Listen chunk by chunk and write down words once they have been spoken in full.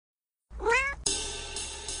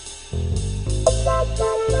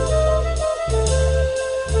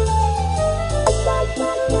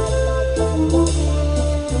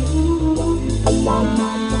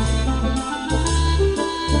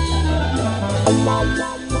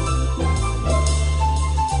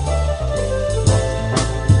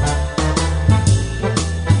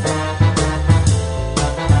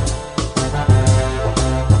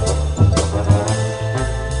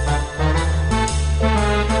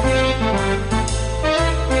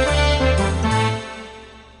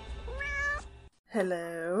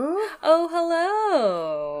Hello. Oh,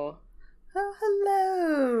 hello. Oh,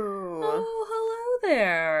 hello. Oh, hello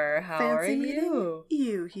there. How Fancy are you? meeting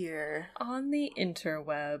you here. On the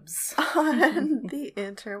interwebs. On the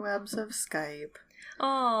interwebs of Skype.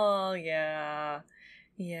 Oh, yeah.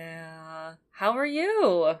 Yeah. How are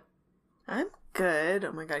you? I'm good.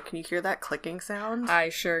 Oh my god, can you hear that clicking sound? I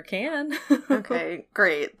sure can. Okay,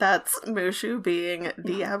 great. That's Mushu being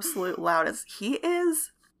the absolute loudest. He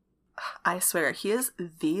is, I swear, he is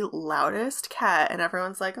the loudest cat, and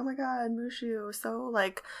everyone's like, oh my god, Mushu, so,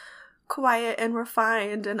 like, quiet and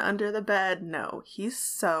refined and under the bed. No, he's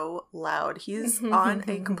so loud. He's on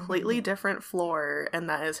a completely different floor, and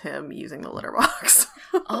that is him using the litter box.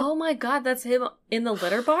 Oh my god, that's him in the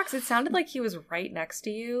litter box? It sounded like he was right next to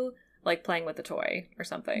you, like playing with a toy or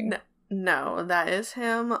something. No, that is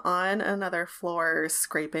him on another floor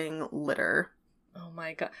scraping litter. Oh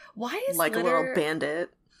my god. Why is like litter... a little bandit.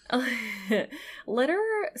 Litter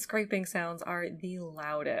scraping sounds are the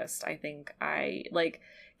loudest. I think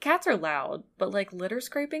cats are loud, but like litter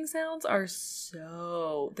scraping sounds are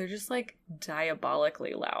they're just like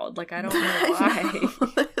diabolically loud. Like I don't know why.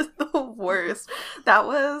 That is the worst. That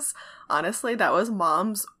was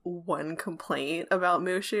Mom's one complaint about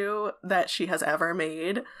Mushu that she has ever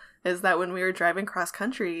made, is that when we were driving cross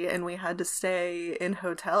country and we had to stay in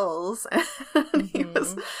hotels and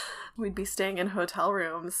we'd be staying in hotel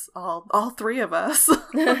rooms, all three of us.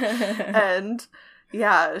 And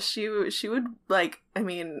yeah, she would, like, I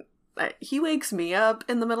mean, he wakes me up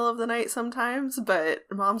in the middle of the night sometimes, but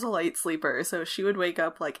Mom's a light sleeper, so she would wake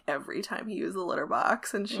up like every time he used the litter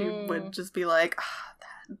box, and she would just be like,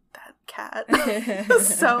 that cat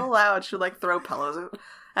is so loud. She would like throw pillows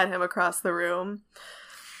at him across the room.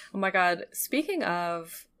 Oh my god, speaking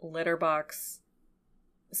of litter box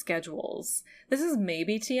schedules, this is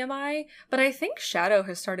maybe TMI, but I think Shadow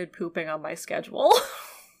has started pooping on my schedule.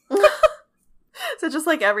 So just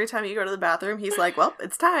like every time you go to the bathroom, he's like, well,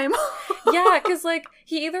 it's time. Yeah, because like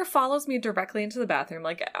he either follows me directly into the bathroom,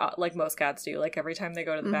 like most cats do, like every time they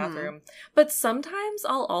go to the bathroom, but sometimes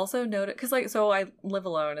I'll also notice, because like, so I live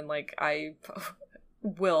alone, and like I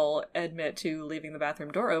will admit to leaving the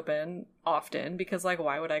bathroom door open often, because like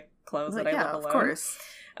why would I close it? I live alone. Of course.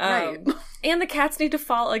 Right. And the cats need to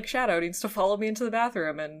follow, like Shadow needs to follow me into the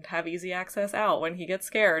bathroom and have easy access out when he gets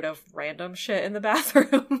scared of random shit in the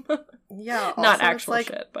bathroom. Yeah. Not actual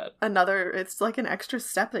shit, but it's like an extra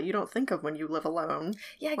step that you don't think of when you live alone.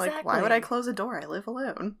 Yeah, exactly. Like, why would I close a door? I live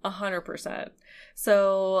alone. 100%.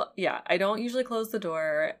 So yeah, I don't usually close the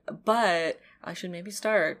door, but I should maybe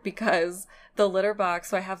start, because the litter box,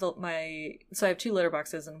 so I have two litter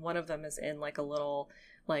boxes, and one of them is in like a little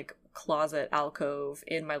like closet alcove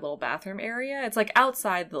in my little bathroom area. It's like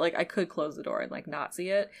outside, like I could close the door and like not see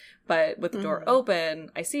it, but with the door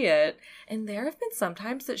open, I see it. And there have been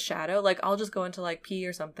sometimes that Shadow, like I'll just go into like pee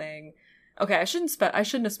or something. Okay, I shouldn't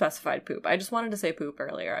have specified poop. I just wanted to say poop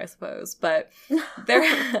earlier, I suppose. But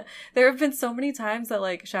there have been so many times that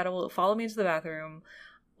like Shadow will follow me into the bathroom,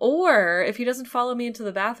 or if he doesn't follow me into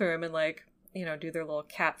the bathroom and like, you know, do their little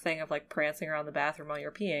cat thing of like prancing around the bathroom while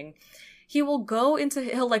you're peeing, he'll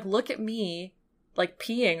like look at me like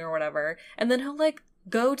peeing or whatever, and then he'll like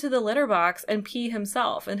go to the litter box and pee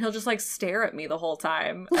himself, and he'll just like stare at me the whole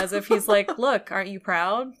time as if he's like, look, aren't you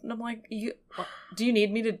proud? And I'm like, do you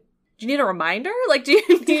need a reminder? Like, do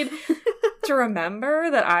you need to remember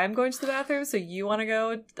that I'm going to the bathroom, so you want to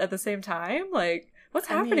go at the same time? Like, what's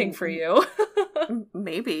happening for you?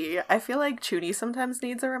 Maybe. I feel like Chuny sometimes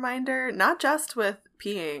needs a reminder, not just with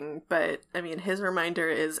peeing, but I mean, his reminder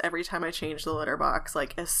is every time I change the litter box,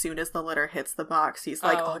 like as soon as the litter hits the box, he's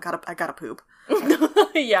like, I gotta poop.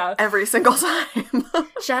 Yeah. Every single time.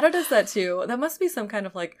 Shadow does that too. That must be some kind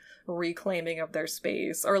of like reclaiming of their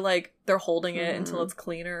space, or like they're holding it until it's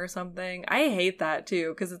cleaner or something. I hate that too,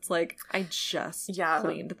 because it's like, I just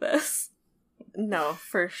cleaned this. No,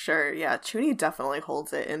 for sure. Yeah, Chuny definitely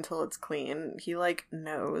holds it until it's clean. He, like,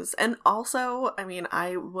 knows. And also, I mean,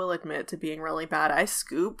 I will admit to being really bad. I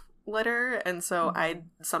scoop litter, and so I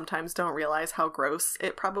sometimes don't realize how gross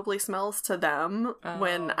it probably smells to them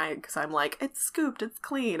because I'm like, it's scooped, it's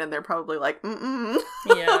clean, and they're probably like,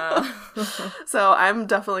 Yeah. So I'm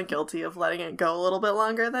definitely guilty of letting it go a little bit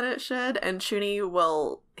longer than it should, and Chuny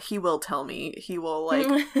will he will tell me. He will, like,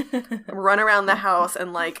 run around the house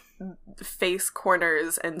and, like, face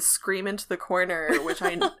corners and scream into the corner, which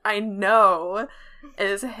I know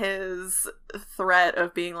is his threat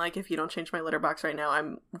of being like, if you don't change my litter box right now,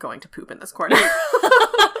 I'm going to poop in this corner.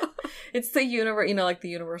 It's the like the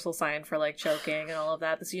universal sign for, like, choking and all of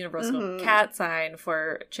that. This universal cat sign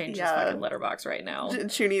for change his fucking litter box right now.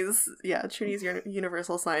 Chuny's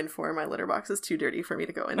universal sign for my litter box is too dirty for me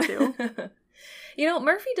to go into.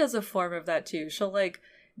 Murphy does a form of that too. She'll, like,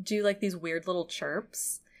 do, like, these weird little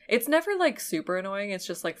chirps. It's never, like, super annoying. It's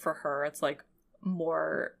just, like, for her, it's, like,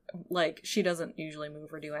 more, like, she doesn't usually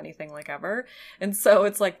move or do anything, like, ever. And so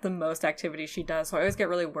it's, like, the most activity she does. So I always get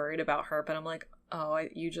really worried about her, but I'm like, oh,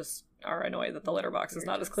 you just are annoyed that the litter box is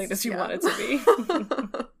not as clean as you want it to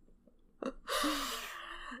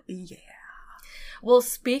be. Yeah. Well,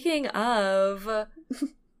 speaking of poop.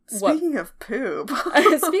 Speaking of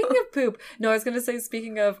poop. No, I was going to say,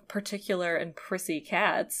 speaking of particular and prissy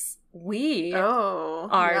cats, we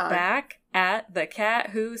are back at the Cat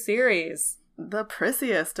Who series. The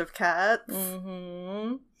prissiest of cats.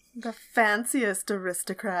 Mm-hmm. The fanciest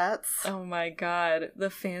aristocrats. Oh my god. The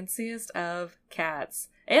fanciest of cats.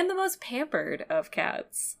 And the most pampered of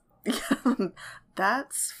cats.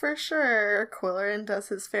 That's for sure. Quillerin does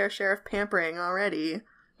his fair share of pampering already.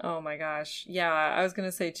 Oh my gosh. Yeah, I was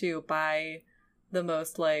gonna say too, by the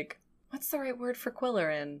most, like, what's the right word for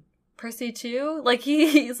Quillerin? Prissy too? Like,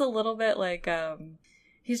 he's a little bit like,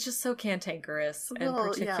 he's just so cantankerous and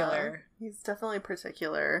particular. Yeah, he's definitely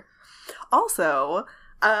particular. Also,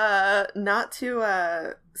 not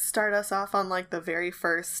to start us off on, like, the very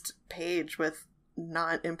first page with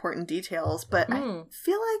not important details, but I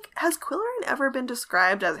feel like, has Quillerin ever been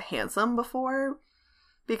described as handsome before?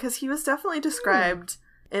 Because he was definitely described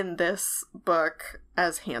in this book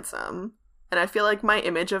as handsome, and I feel like my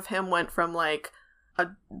image of him went from, like,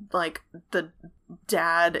 the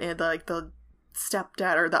dad and, like, the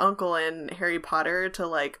stepdad or the uncle in Harry Potter to,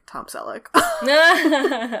 like, Tom Selleck.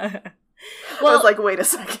 Well, I was like, wait a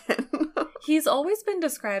second. He's always been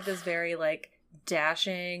described as very, like,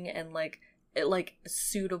 dashing and, like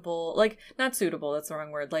suitable, like, not suitable, that's the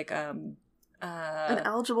wrong word, like, an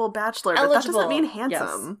eligible bachelor, but that doesn't mean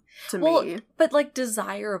handsome to me. But, like,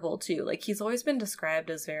 desirable too. Like, he's always been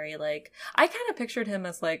described as very, like, I kind of pictured him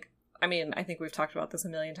as, like, I mean, I think we've talked about this a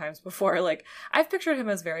million times before. Like, I've pictured him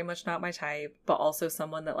as very much not my type, but also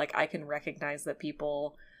someone that, like, I can recognize that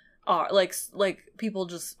people are, like people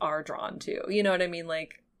just are drawn to. You know what I mean?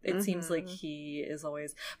 Like, it seems like he is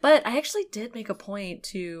always. But I actually did make a point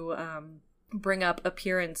to bring up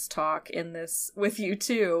appearance talk in this with you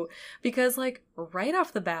too, because, like, right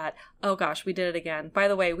off the bat, oh gosh, we did it again. By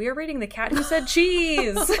the way, we are reading The Cat Who Said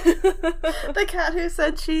Cheese. The Cat Who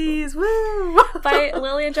Said Cheese, woo! By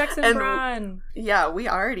Lillian Jackson Braun. Yeah, we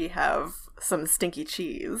already have some stinky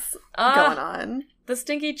cheese going on. The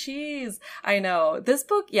stinky cheese. I know. This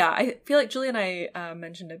book, yeah, I feel like Julie and I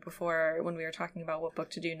mentioned it before when we were talking about what book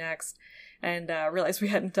to do next, and realized we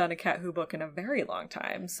hadn't done a Cat Who book in a very long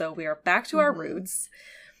time, so we are back to our roots.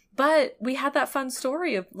 But we had that fun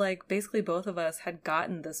story of, like, basically both of us had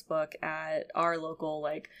gotten this book at our local,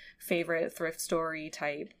 like, favorite thrift story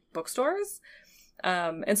type bookstores.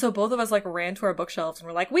 And so both of us, like, ran to our bookshelves and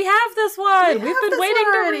were like, we have this one! We've been waiting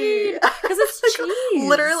to read! Because it's cheese!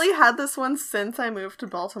 Literally had this one since I moved to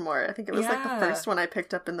Baltimore. I think it was, like, the first one I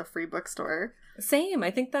picked up in the free bookstore. Same.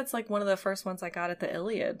 I think that's, like, one of the first ones I got at the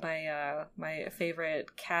Iliad, my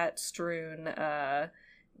favorite cat-strewn,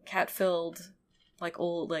 cat-filled, like,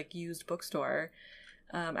 old, like, used bookstore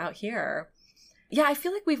out here. Yeah, I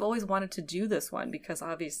feel like we've always wanted to do this one because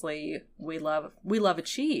obviously we love a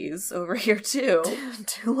cheese over here too.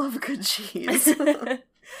 Do love good cheese.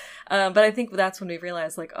 But I think that's when we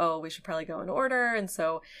realized, like, oh, we should probably go in order.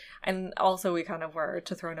 And also we kind of were,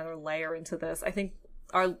 to throw another layer into this, I think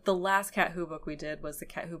the last Cat Who book we did was The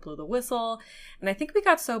Cat Who Blew the Whistle, and I think we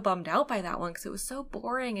got so bummed out by that one because it was so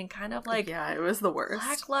boring and kind of, like, yeah, it was the worst,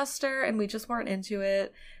 lackluster, and we just weren't into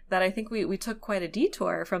it, that I think we took quite a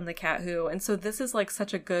detour from The Cat Who, and so this is, like,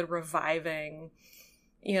 such a good reviving,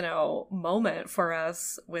 you know, moment for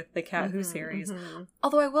us with the Cat Who series.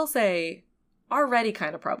 Although I will say, already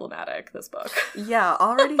kind of problematic, this book. Yeah,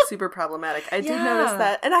 already super problematic. I did notice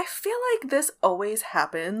that. And I feel like this always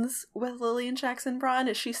happens with Lillian Jackson Braun,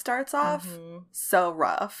 is she starts off so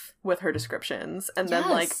rough with her descriptions, and then,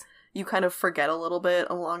 like, you kind of forget a little bit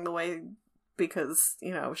along the way because,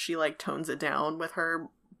 you know, she, like, tones it down with her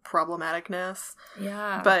problematicness.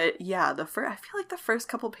 Yeah. But yeah, I feel like the first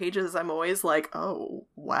couple pages I'm always like, oh,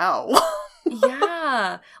 wow.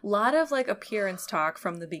 Yeah, a lot of, like, appearance talk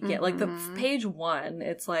from the beginning. Like, the page one,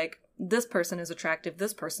 it's like, this person is attractive,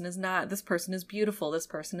 this person is not, this person is beautiful, this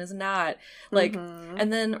person is not. Like,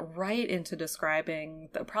 and then right into describing,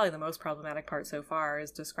 probably the most problematic part so far is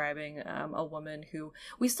describing a woman who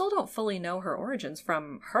we still don't fully know her origins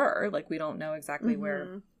from her. Like, we don't know exactly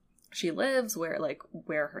where she lives,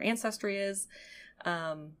 where her ancestry is.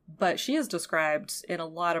 But she is described in a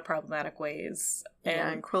lot of problematic ways.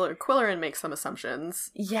 And Quillerin makes some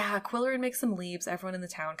assumptions. Yeah, Quillerin makes some leaps. Everyone in the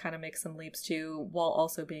town kind of makes some leaps too, while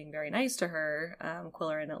also being very nice to her,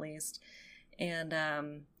 Quillerin at least. And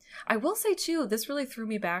I will say too, this really threw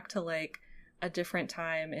me back to like a different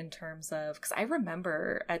time in terms of, because I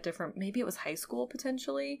remember at different, maybe it was high school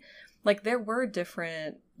potentially, like there were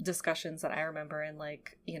different discussions that I remember in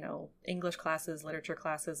like, you know, English classes, literature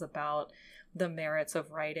classes about the merits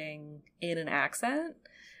of writing in an accent.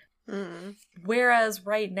 Whereas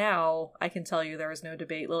right now, I can tell you there is no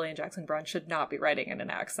debate. Lillian Jackson Braun should not be writing in an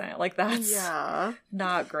accent. Like, that's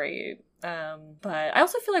not great. But I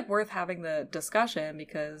also feel like worth having the discussion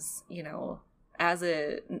because, you know,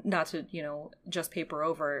 not to, you know, just paper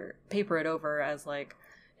it over as like,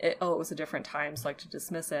 it was a different time, so like to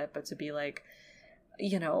dismiss it, but to be like,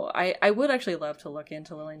 you know, I would actually love to look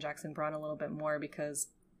into Lillian Jackson Braun a little bit more because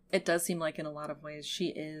it does seem like in a lot of ways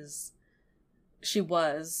she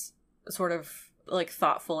was sort of like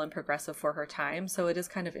thoughtful and progressive for her time. So it is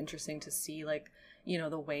kind of interesting to see like, you know,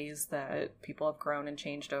 the ways that people have grown and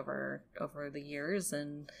changed over the years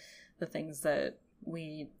and the things that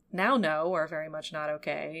we now know are very much not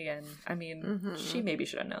okay. And I mean, she maybe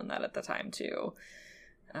should have known that at the time too.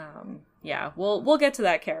 Yeah, we'll get to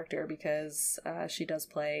that character because she does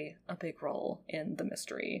play a big role in the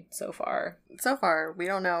mystery so far. So far, we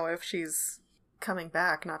don't know if she's coming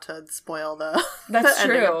back, not to spoil the, That's the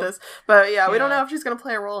ending true. of this. But yeah, we don't know if she's going to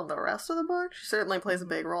play a role in the rest of the book. She certainly plays a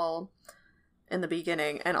big role in the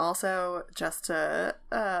beginning. And also, just to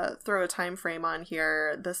throw a time frame on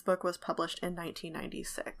here, this book was published in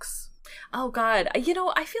 1996. Oh, God. You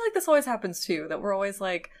know, I feel like this always happens, too, that we're always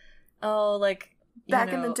like, oh, like,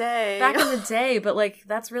 Back in the day. Back in the day, but, like,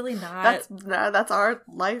 that's really not... That's our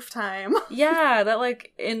lifetime. Yeah, that,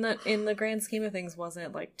 like, in the grand scheme of things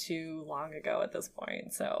wasn't, like, too long ago at this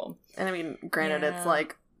point, so... And I mean, granted, it's,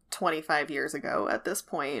 like, 25 years ago at this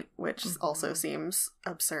point, which also seems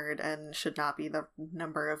absurd and should not be the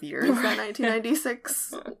number of years that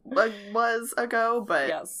 1996 was ago, but...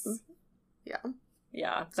 Yes. Yeah.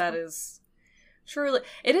 Yeah, that is truly...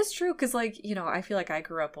 It is true, because, like, you know, I feel like I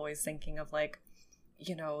grew up always thinking of, like,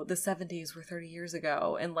 you know, the 70s were 30 years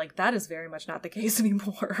ago, and, like, that is very much not the case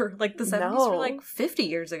anymore. Like, the 70s were, like, 50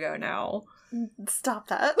 years ago now. Stop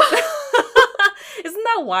that. Isn't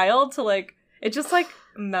that wild to, like, it just, like,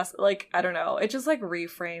 I don't know, it just, like,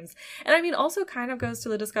 reframes. And, I mean, also kind of goes to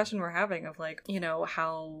the discussion we're having of, like, you know,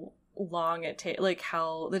 how long it takes, like,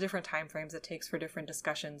 how the different time frames it takes for different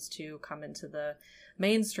discussions to come into the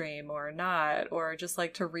mainstream or not, or just,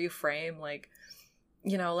 like, to reframe, like,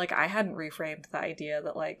 you know, like, I hadn't reframed the idea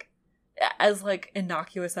that, like, as, like,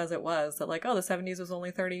 innocuous as it was, that, like, oh, the 70s was only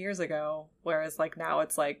 30 years ago, whereas, like, now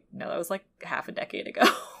it's, like, no, that was, like, half a decade ago.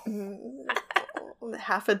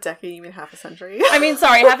 Half a decade, you mean half a century? I mean,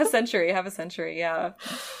 sorry, half a century, yeah.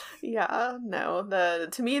 Yeah, no,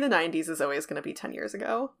 to me, the 90s is always going to be 10 years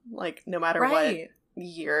ago. Like, no matter what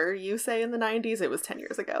year you say in the 90s, it was 10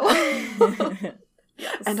 years ago.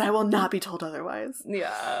 Yes. And I will not be told otherwise.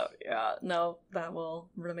 Yeah. No, that will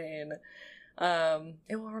remain.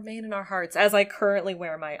 It will remain in our hearts as I currently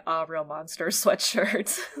wear my Real Monsters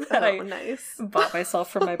sweatshirt that I bought myself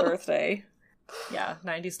for my birthday. Yeah,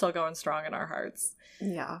 90s still going strong in our hearts.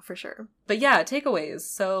 Yeah, for sure. But yeah, takeaways.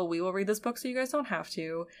 So we will read this book so you guys don't have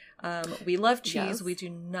to. We love cheese. Yes. We do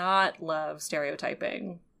not love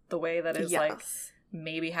stereotyping the way that is like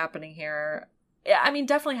maybe happening here. I mean,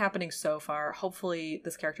 definitely happening so far. Hopefully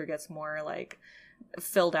this character gets more, like,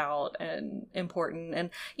 filled out and important. And,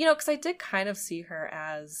 you know, because I did kind of see her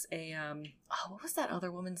as a, what was that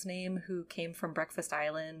other woman's name who came from Breakfast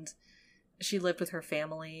Island? She lived with her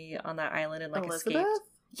family on that island and, like, Elizabeth? escaped.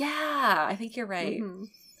 Yeah, I think you're right.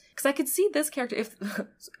 Because I could see this character, if,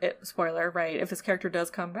 spoiler, right, if this character does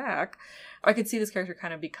come back, I could see this character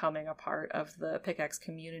kind of becoming a part of the Pickaxe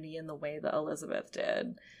community in the way that Elizabeth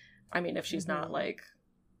did. I mean, if she's not, like,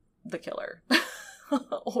 the killer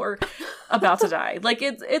or about to die. Like,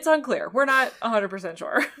 it's unclear. We're not 100%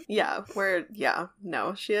 sure.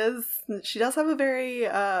 No, she does have a very,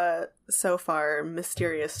 so far,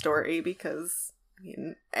 mysterious story because, I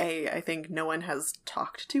mean, I think no one has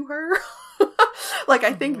talked to her. Like,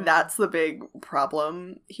 I think that's the big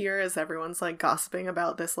problem here is everyone's, like, gossiping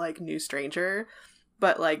about this, like, new stranger.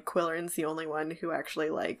 But, like, Quillerin's the only one who actually,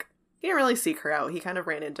 like, He didn't really seek her out. He kind of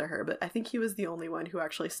ran into her, but I think he was the only one who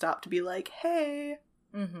actually stopped to be like, hey,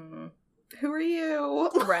 who are you?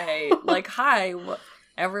 Right. Like, hi,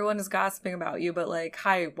 everyone is gossiping about you, but like,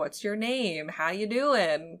 hi, what's your name? How you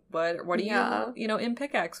doing? What are you in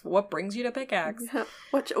Pickaxe? What brings you to Pickaxe? Yeah.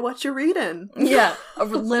 What you reading? Yeah.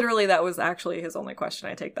 Literally, that was actually his only question.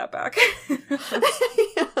 I take that back.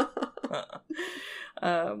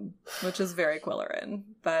 Which is very Quillerin.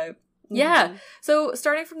 But yeah. So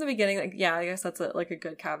starting from the beginning, like, yeah, I guess that's a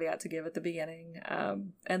good caveat to give at the beginning.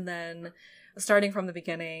 And then starting from the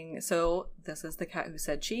beginning, so this is The Cat Who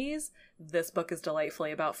Said Cheese. This book is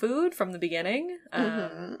delightfully about food from the beginning.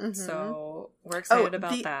 So we're excited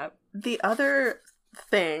about that. The other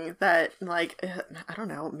thing that, like, I don't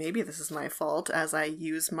know, maybe this is my fault as I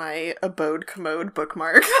use my Abode Commode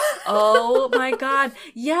bookmark. Oh my god.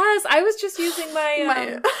 Yes, I was just using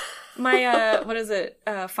my what is it?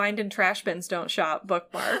 Find in trash bins, don't shop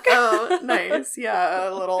bookmark. Oh, nice. Yeah,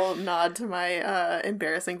 a little nod to my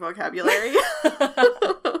embarrassing vocabulary.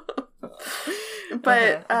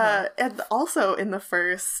 But and also in the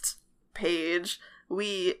first page,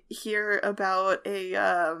 we hear about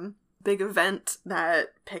a big event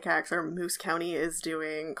that Pickaxe or Moose County is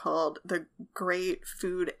doing called the Great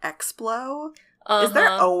Food Explo. Is there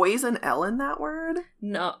always an L in that word?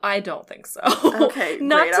 No, I don't think so. Okay,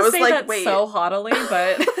 Not great. to I was say like, that wait. so haughtily,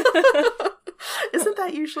 but isn't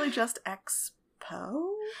that usually just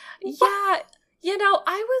expo? Yeah,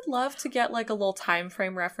 I would love to get like a little time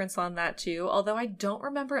frame reference on that too, although I don't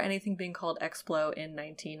remember anything being called Explo in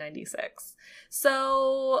 1996.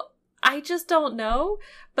 So I just don't know,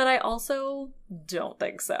 but I also don't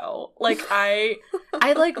think so. Like, I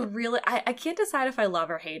like really, I can't decide if I love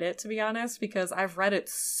or hate it, to be honest, because I've read it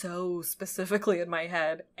so specifically in my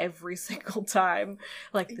head every single time.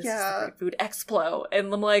 Like, this is the Great Food Explo.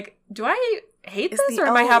 And I'm like, do I hate this or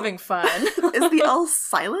am I having fun? Is the L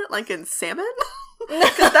silent like in salmon?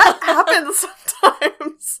 Because that happens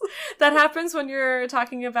sometimes. That happens when you're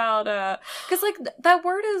talking about, because like that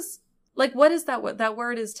word is, like, what is that word? That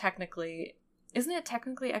word is technically, isn't it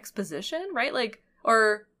technically exposition, right? Like,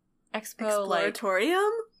 or expo, Exploratorium?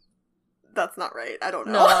 Like, that's not right. I don't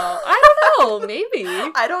know. No, I don't know. Maybe.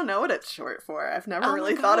 I don't know what it's short for. I've never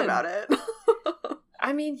really thought about it.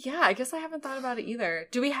 I mean, yeah, I guess I haven't thought about it either.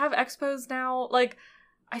 Do we have expos now? Like,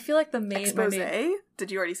 I feel like the main... Expose?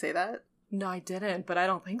 Did you already say that? No, I didn't, but I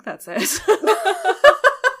don't think that's it.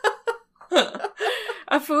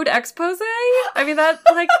 A food expose? I mean, that,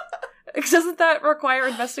 like... Doesn't that require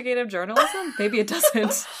investigative journalism? Maybe it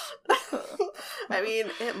doesn't. I mean,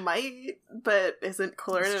 it might, but isn't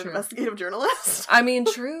Quillerin an investigative journalist? I mean,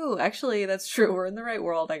 true. Actually, that's true. We're in the right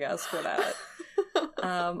world, I guess, for that.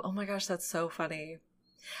 Oh my gosh, that's so funny.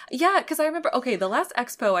 Yeah, because I remember, okay, the last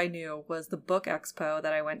expo I knew was the book expo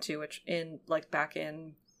that I went to, which back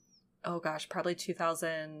in, oh gosh, probably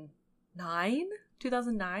 2009?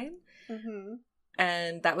 2009? Mm-hmm.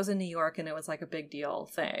 And that was in New York, and it was like a big deal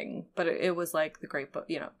thing. But it was like the Great Book,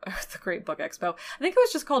 the Great Book Expo. I think it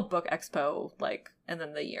was just called Book Expo, like, and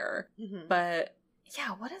then the year. Mm-hmm. But yeah,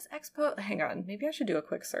 what is Expo? Hang on, maybe I should do a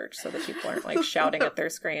quick search so that people aren't like shouting at their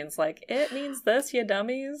screens, like, it means this, you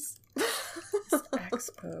dummies. What's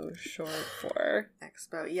Expo short for?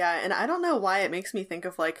 Expo, yeah, and I don't know why it makes me think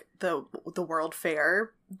of like the World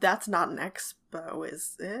Fair. That's not an expo,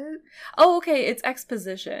 is it? Oh, okay, it's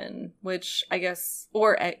exposition, which I guess,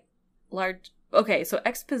 or large. Okay, so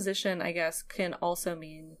exposition, I guess, can also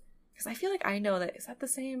mean, because I feel like I know that, is that the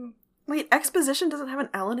same? Wait, exposition doesn't have an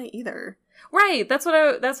L in it either. Right, that's what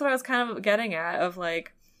I was kind of getting at, of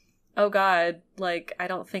like, oh god, like, I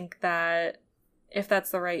don't think that, if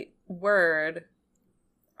that's the right word,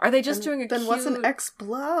 are they just doing a then cute... what's an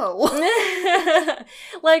explo?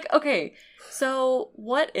 Like, okay, so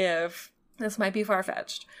what if, this might be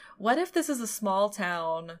far-fetched, what if this is a small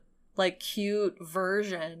town, like, cute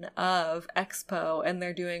version of expo, and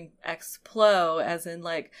they're doing explo, as in,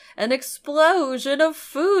 like, an explosion of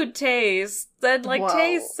food taste, and, like,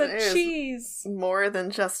 tastes of cheese. More than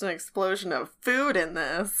just an explosion of food in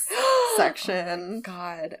this section. Oh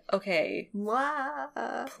God. Okay. Blah.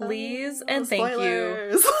 Please and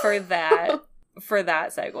Spoilers. Thank you for that. For that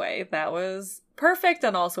segue. That was perfect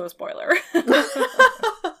and also a spoiler.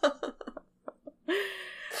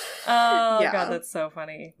 Oh yeah. God, that's so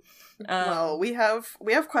funny. Well, we have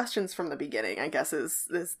questions from the beginning, I guess is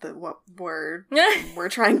what we're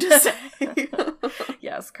trying to say.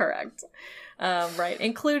 Yes, correct. Right,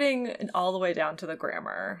 including all the way down to the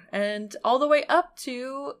grammar and all the way up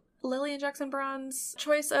to Lillian Jackson Braun's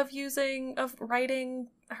choice of writing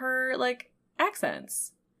her like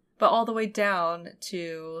accents, but all the way down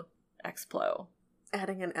to explo.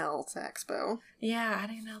 Adding an L to Expo. Yeah,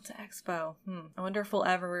 adding an L to Expo. I wonder if we'll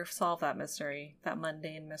ever solve that mystery, that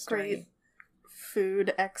mundane mystery. Great.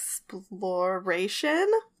 Food exploration?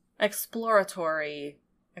 Exploratory.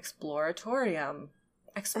 Exploratorium.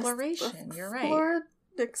 Exploration, you're right.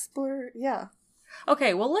 Yeah.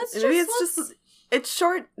 Okay, well, it's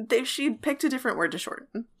short. She picked a different word to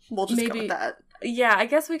shorten. We'll just go with that. Yeah, I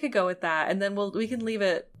guess we could go with that, and then we can leave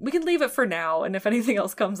it for now, and if anything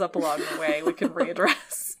else comes up along the way, we can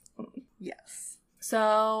readdress. Yes.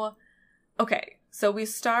 So, okay, so we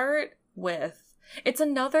start with,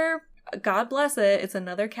 God bless it's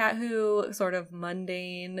another Cat Who sort of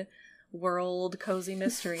mundane world cozy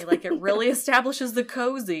mystery. Like, it really establishes the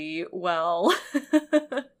cozy well.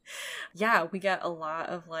 Yeah, we get a lot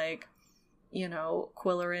of, like, you know,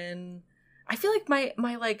 Quillerin. I feel like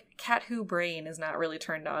my like Cat Who brain is not really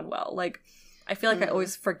turned on well. Like, I feel like I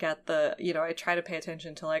always forget I try to pay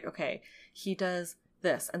attention to, like, okay, he does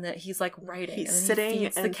this, and then he's like writing, he's and then sitting he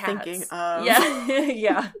feeds and the cats. thinking of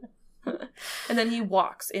yeah. And then he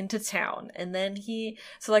walks into town, and then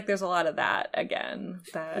there's a lot of that again.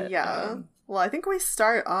 Well, I think we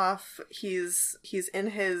start off, he's in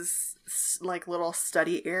his, like, little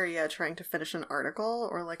study area trying to finish an article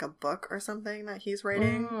or, like, a book or something that he's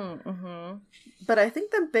writing. Mm-hmm. But I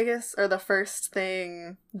think the first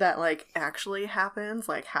thing that, like, actually happens,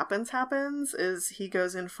 is he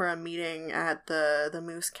goes in for a meeting at the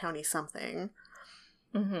Moose County something.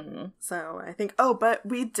 Mm-hmm. So I think, but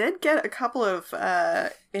we did get a couple of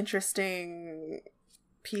interesting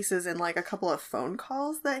pieces in, like, a couple of phone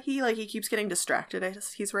calls that he keeps getting distracted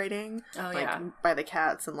as he's writing, by the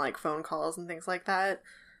cats and, like, phone calls and things like that.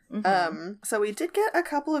 Mm-hmm. So we did get a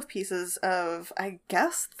couple of pieces of, I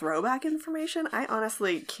guess, throwback information. I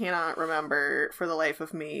honestly cannot remember for the life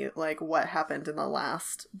of me, like, what happened in the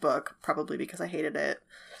last book, probably because I hated it.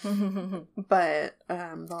 But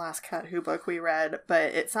the last Cat Who book we read,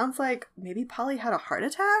 but it sounds like maybe Polly had a heart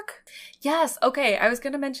attack. Yes. Okay. I was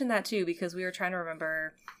going to mention that too, because we were trying to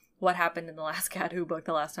remember what happened in the last Cat Who book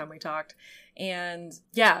the last time we talked. And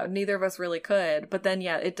yeah, neither of us really could. But then,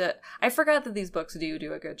 yeah, I forgot that these books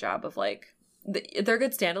do a good job of, like, they're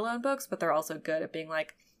good standalone books, but they're also good at being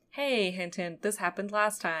like, hey, hint, hint, this happened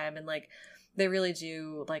last time. And, like, they really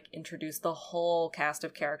do, like, introduce the whole cast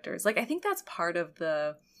of characters. Like, I think that's part of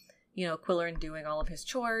the, you know, Quillerin doing all of his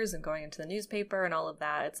chores and going into the newspaper and all of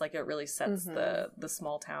that. It's like it really sets the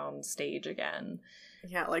small town stage again.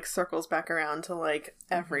 Yeah, like, circles back around to, like,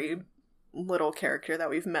 every little character that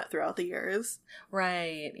we've met throughout the years.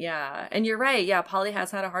 Right, yeah. And you're right, yeah, Polly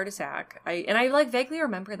has had a heart attack. I like vaguely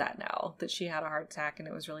remember that now, that she had a heart attack and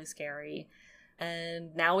it was really scary.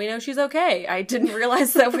 And now we know she's okay. I didn't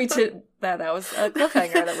realize that that was a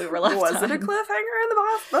cliffhanger that we were left on. Was it a cliffhanger in the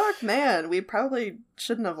last book? Man, we probably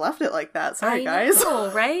shouldn't have left it like that. Sorry, guys. Know,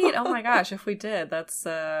 right? Oh my gosh, if we did, that's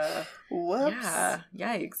whoops. Yeah,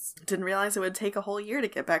 yikes. Didn't realize it would take a whole year to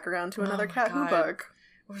get back around to another Cat Who book.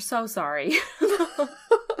 We're so sorry.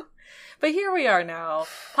 But here we are now.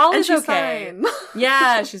 Polly's and she's okay. Fine.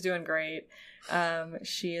 Yeah, she's doing great.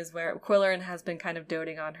 She is where Quillerin has been kind of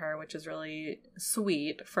doting on her, which is really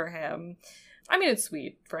sweet for him. I mean, it's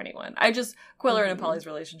sweet for anyone. Quillerin and Polly's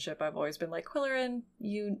relationship, I've always been like, Quillerin,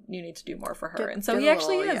 you need to do more for her. And so he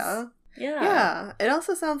actually is. Yeah. It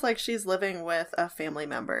also sounds like she's living with a family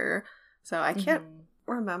member. So I can't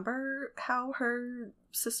remember how her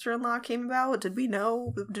sister-in-law came about. Did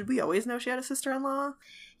we always know she had a sister-in-law?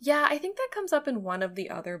 Yeah, I think that comes up in one of the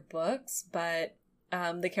other books, but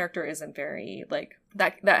the character isn't very, like,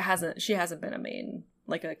 she hasn't been a main,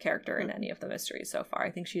 like, a character in any of the mysteries so far.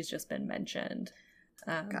 I think she's just been mentioned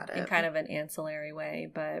in kind of an ancillary way.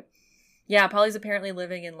 But yeah, Polly's apparently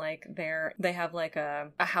living in, like, they have, like,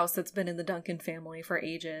 a house that's been in the Duncan family for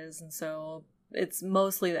ages, and so it's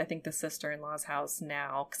mostly, I think, the sister-in-law's house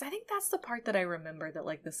now, because I think that's the part that I remember, that,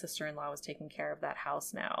 like, the sister-in-law was taking care of that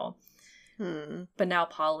house now. But now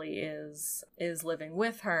Polly is living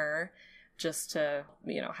with her, just to,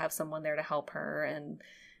 you know, have someone there to help her, and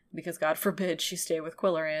because God forbid she stay with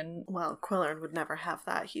Quillerin. Well, Quillerin would never have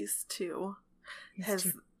that. He's too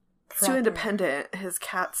independent. His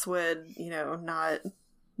cats would, you know,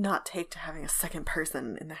 not take to having a second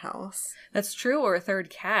person in the house. That's true, or a third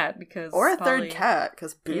cat, because third cat,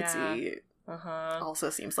 because Bootsy also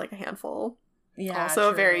seems like a handful. Yeah, also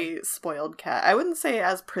true. A very spoiled cat. I wouldn't say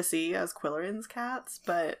as prissy as Quillerin's cats,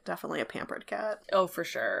 but definitely a pampered cat. Oh, for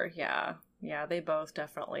sure. Yeah. Yeah, they both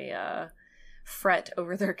definitely fret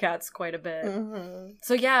over their cats quite a bit.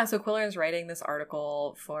 So Quillerin's writing this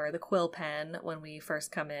article for the Quill Pen when we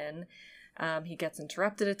first come in. He gets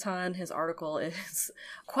interrupted a ton. His article is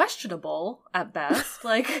questionable at best.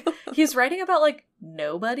 Like, he's writing about, like,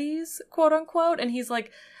 nobodies, quote unquote. And he's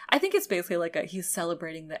like, I think it's basically like he's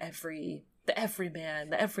celebrating the every man,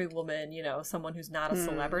 the every woman, you know, someone who's not a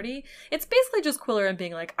celebrity. It's basically just Quillerin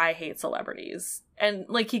being like, I hate celebrities. And,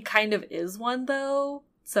 like, he kind of is one, though.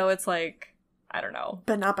 So it's like, I don't know.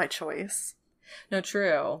 But not by choice. No,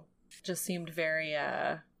 true. Just seemed very,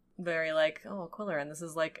 very like, oh, Quillerin, this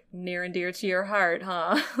is, like, near and dear to your heart,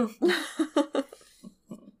 huh?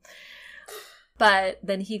 But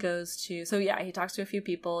then he goes to, so yeah, he talks to a few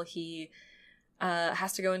people. He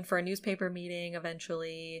has to go in for a newspaper meeting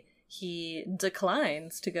eventually. He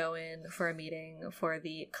declines to go in for a meeting for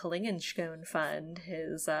the Klingenschön Fund,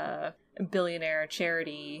 his billionaire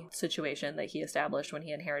charity situation that he established when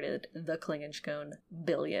he inherited the Klingenschön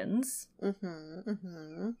billions.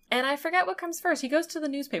 And I forget what comes first. He goes to the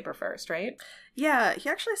newspaper first, right? Yeah, he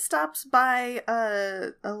actually stops by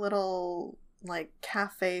a little, like,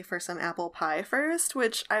 cafe for some apple pie first,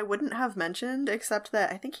 which I wouldn't have mentioned, except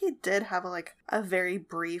that I think he did have a very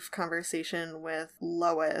brief conversation with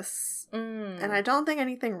Lois. And I don't think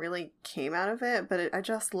anything really came out of it, but I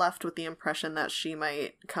just left with the impression that she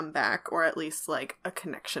might come back, or at least, like, a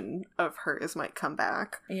connection of hers might come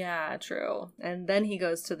back. Yeah, true. And then he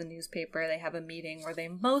goes to the newspaper. They have a meeting where they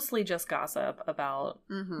mostly just gossip about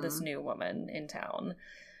this new woman in town.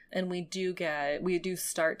 And we do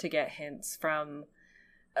start to get hints from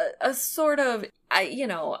a sort of,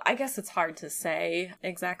 I guess it's hard to say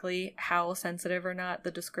exactly how sensitive or not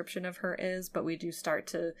the description of her is, but we do start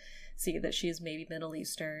to see that she's maybe Middle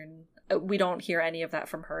Eastern. We don't hear any of that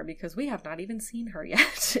from her because we have not even seen her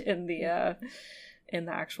yet in the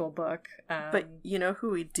actual book. But you know who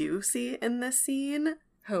we do see in this scene?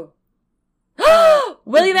 Who?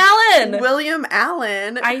 William Allen! William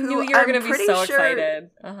Allen! I knew you were going to be so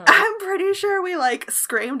excited. I'm pretty sure we, like,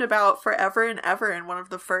 screamed about forever and ever in one of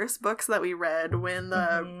the first books that we read when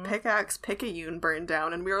the Pickaxe Picayune burned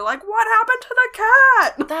down, and we were like, what happened to the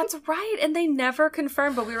cat? That's right, and they never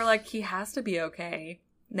confirmed, but we were like, he has to be okay.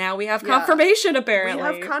 Now we have confirmation, apparently.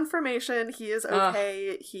 We have confirmation. He is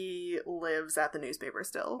okay. He lives at the newspaper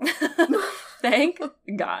still. Thank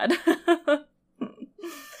God.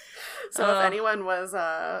 So if anyone was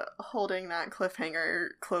holding that cliffhanger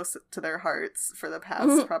close to their hearts for the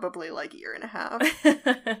past probably, like, year and a half,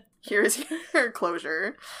 here's your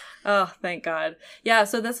closure. Oh, thank God. Yeah,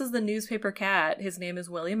 so this is the newspaper cat. His name is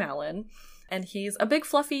William Allen. And he's a big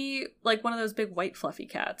fluffy, like one of those big white fluffy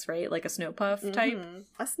cats, right? Like a Snow Puff type.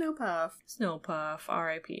 A Snow Puff. Snow Puff,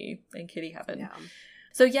 R.I.P. in kitty heaven. Yeah.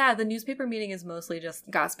 So yeah, the newspaper meeting is mostly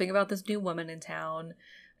just gossiping about this new woman in town.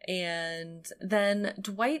 And then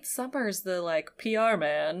Dwight Summers, the, like, PR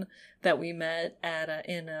man that we met at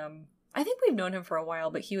I think we've known him for a while,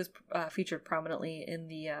 but he was featured prominently in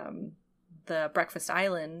the Breakfast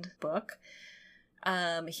Island book.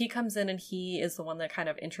 He comes in and he is the one that kind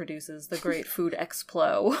of introduces the Great Food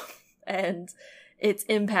Explo and its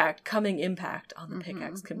coming impact on the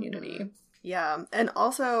Pickaxe community. Yeah, and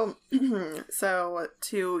also, so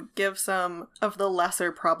to give some of the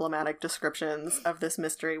lesser problematic descriptions of this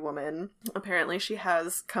mystery woman, apparently she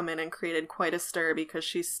has come in and created quite a stir because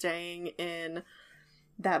she's staying in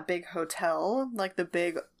that big hotel, like the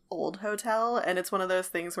big old hotel, and it's one of those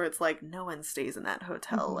things where it's like, no one stays in that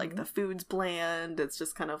hotel. Like, the food's bland, it's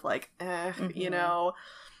just kind of like, you know,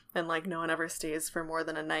 and, like, no one ever stays for more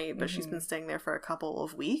than a night, but she's been staying there for a couple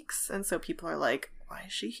of weeks, and so people are like, why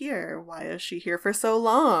is she here? Why is she here for so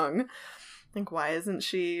long? Like, why isn't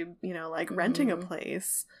she, you know, like, renting a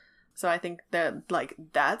place? So I think that, like,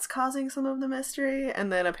 that's causing some of the mystery,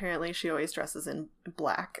 and then apparently she always dresses in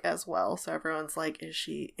black as well, so everyone's like, is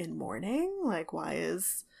she in mourning? Like, why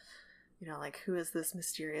is, you know, like, who is this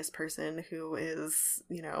mysterious person who is,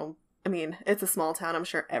 you know, I mean, it's a small town. I'm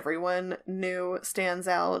sure everyone new stands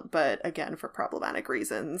out, but again, for problematic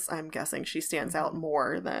reasons, I'm guessing she stands out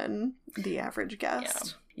more than the average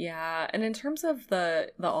guest. Yeah. And in terms of the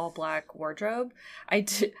all black wardrobe, I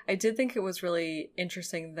did think it was really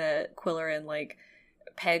interesting that Quillerin, like,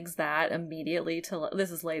 pegs that immediately to,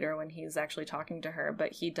 this is later when he's actually talking to her,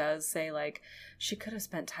 but he does say, like, she could have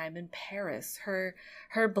spent time in Paris. Her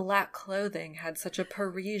black clothing had such a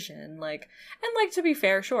Parisian, like, and, like, to be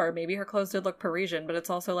fair, sure, maybe her clothes did look Parisian, but it's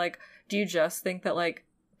also like, do you just think that, like,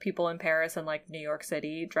 people in Paris and, like, New York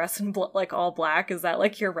City dress in like all black? Is that,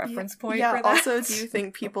 like, your reference point for that? Also, do you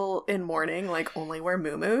think people in mourning, like, only wear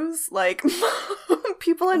muumuus? Like,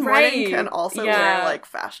 people in mourning can also wear, like,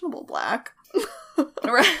 fashionable black.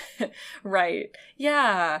 Right.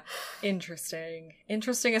 Yeah. Interesting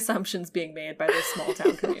assumptions being made by this small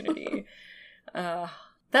town community.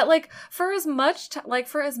 That, like, for as much,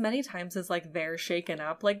 for as many times as, like, they're shaken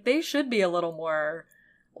up, like, they should be a little more,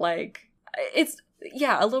 like, it's,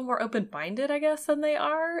 yeah, a little more open-minded, I guess, than they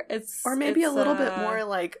are. Or maybe a little bit more,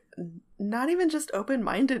 like, not even just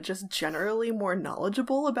open-minded, just generally more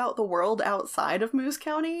knowledgeable about the world outside of Moose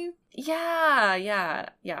County. Yeah,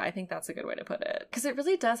 I think that's a good way to put it. Because it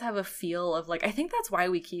really does have a feel of, like, I think that's why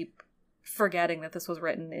we keep forgetting that this was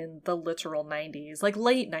written in the literal 90s, like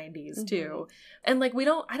late 90s too. And like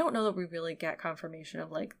I don't know that we really get confirmation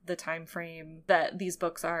of like the time frame that these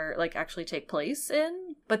books are like actually take place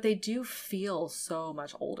in, but they do feel so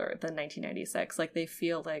much older than 1996. Like they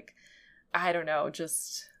feel like, I don't know,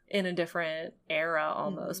 just in a different era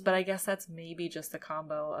almost. But I guess that's maybe just the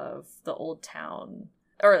combo of the old town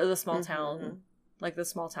or the small town, like the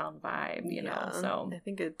small town vibe, you know. So I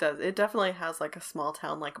think it does. It definitely has like a small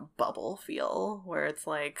town like bubble feel where it's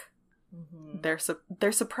like they're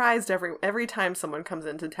surprised every time someone comes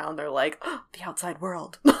into town. They're like, oh, the outside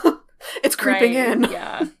world, it's creeping in.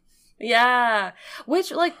 Yeah.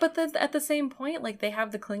 Which like, but then at the same point, like they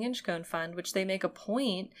have the Klingenschön Fund, which they make a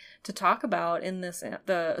point to talk about in this.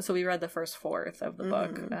 So we read the first fourth of the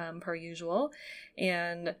book, per usual,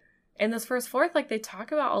 and in this first fourth, like they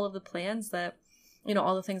talk about all of the plans that, you know,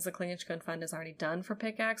 all the things the Klingenschön Fund has already done for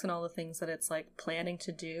Pickaxe and all the things that it's, like, planning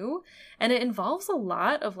to do. And it involves a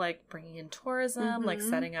lot of, like, bringing in tourism, like,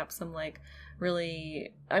 setting up some, like,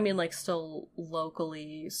 really, I mean, like, still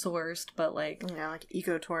locally sourced, but, like... Yeah, like,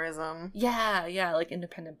 ecotourism. Yeah, like,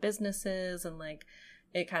 independent businesses, and, like,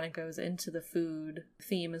 it kind of goes into the food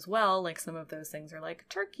theme as well. Like, some of those things are, like,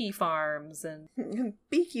 turkey farms and...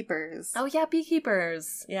 Beekeepers. Oh, yeah,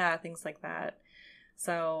 beekeepers. Yeah, things like that.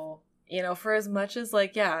 So... You know, for as much as,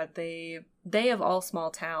 like, yeah, they of all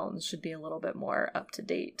small towns should be a little bit more up to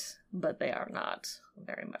date, but they are not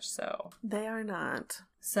very much so. They are not.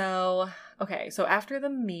 So, okay, so after the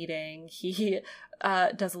meeting, he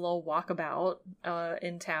does a little walkabout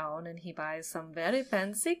in town, and he buys some very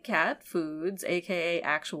fancy cat foods, aka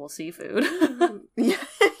actual seafood. Yeah.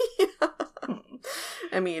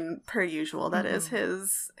 I mean, per usual, that is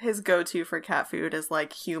his go-to for cat food is,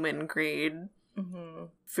 like, human grade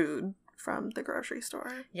food from the grocery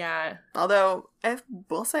store. Yeah. Although, I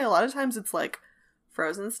will say a lot of times it's, like,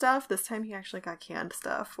 frozen stuff. This time he actually got canned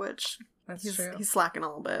stuff, which That's true. He's slacking a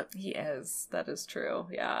little bit. He is. That is true.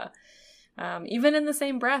 Yeah. Even in the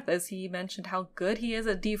same breath as he mentioned how good he is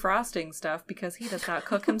at defrosting stuff because he does not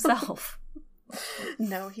cook himself.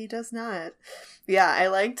 No, he does not. Yeah, I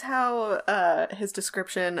liked how his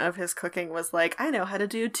description of his cooking was like, I know how to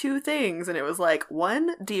do 2 things. And it was like,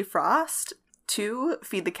 1, defrost, 2,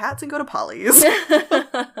 feed the cats and go to Polly's.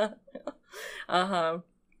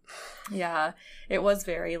 Yeah, it was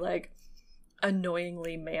very, like,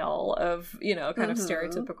 annoyingly male of, you know, kind of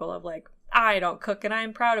stereotypical of, like, I don't cook and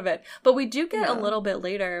I'm proud of it. But we do get a little bit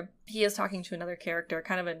later, he is talking to another character,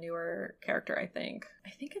 kind of a newer character, I think. I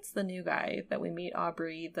think it's the new guy that we meet,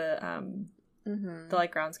 Aubrey, the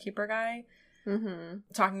like, groundskeeper guy,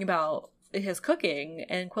 talking about his cooking.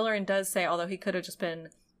 And Quillerin does say, although he could have just been,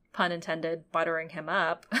 pun intended, buttering him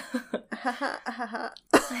up.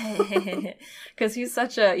 Because he's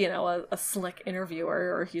such a, you know, a slick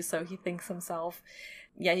interviewer, or he thinks himself.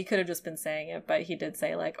 Yeah, he could have just been saying it, but he did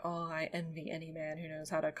say, like, oh, I envy any man who knows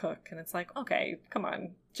how to cook. And it's like, okay, come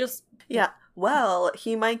on. Just... Yeah, well,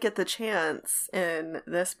 he might get the chance in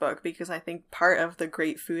this book because I think part of the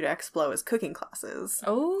Great Food Expo is cooking classes.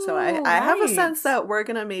 Oh, so I have a sense that we're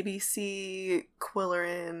going to maybe see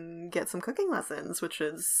Quillerin get some cooking lessons, which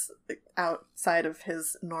is outside of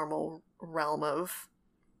his normal realm of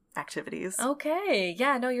activities. Okay,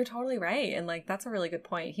 yeah, no, you're totally right. And, like, that's a really good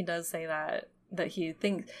point. He does say that he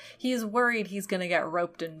thinks he's worried he's gonna get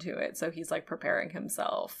roped into it, so he's, like, preparing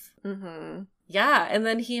himself. Yeah, and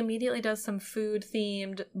then he immediately does some food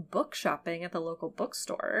themed book shopping at the local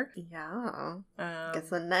bookstore. Yeah,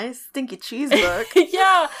 gets a nice stinky cheese book.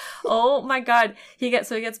 Yeah, oh my god, he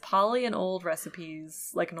gets Polly an old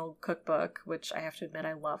recipes, like an old cookbook, which I have to admit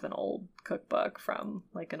I love an old cookbook from,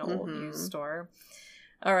 like, an old used store,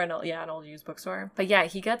 or an old used bookstore. But yeah,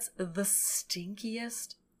 he gets the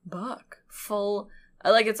stinkiest book full,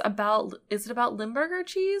 like, is it about Limburger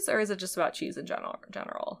cheese, or is it just about cheese in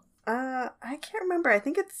general? I can't remember. I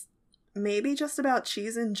think it's maybe just about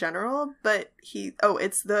cheese in general, but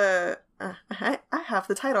it's the I have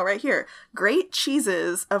the title right here. Great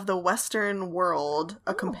Cheeses of the Western World,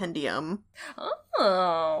 a compendium.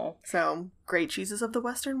 Oh. So, Great Cheeses of the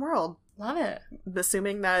Western World. Love it.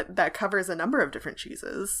 Assuming that covers a number of different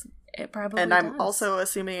cheeses. It probably and does. I'm also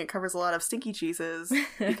assuming it covers a lot of stinky cheeses,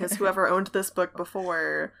 because whoever owned this book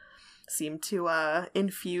before seem to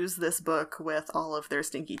infuse this book with all of their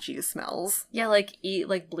stinky cheese smells. Yeah, like eat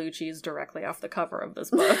like blue cheese directly off the cover of this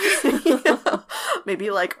book. Yeah. Maybe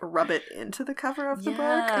like rub it into the cover of the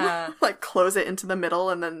book. Like close it into the middle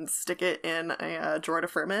and then stick it in a drawer to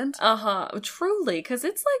ferment. Truly, because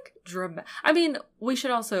it's like dramatic. I mean, we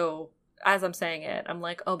should also, as I'm saying it, I'm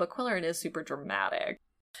like, oh, but Quillerin is super dramatic.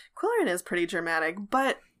 Quillerin is pretty dramatic,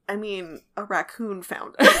 but I mean, a raccoon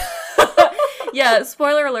found it. Yeah,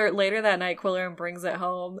 spoiler alert, later that night, Quillerin brings it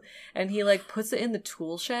home, and he, like, puts it in the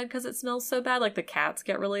tool shed because it smells so bad. Like, the cats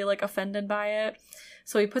get really, like, offended by it.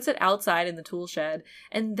 So he puts it outside in the tool shed,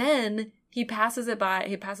 and then he passes by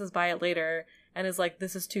it later, and is like,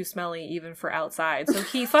 this is too smelly even for outside. So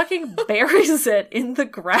he fucking buries it in the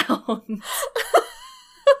ground.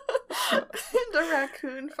 And a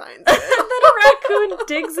raccoon finds it. And then a raccoon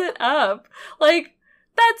digs it up. Like,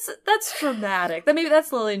 that's dramatic. Maybe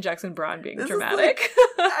that's Lillian Jackson Braun being dramatic. Like,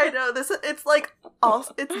 I know it's like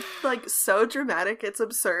also it's like so dramatic, it's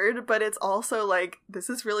absurd, but it's also like,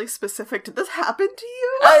 this is really specific. Did this happen to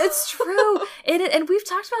you? It's true. And we've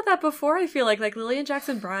talked about that before. I feel like Lillian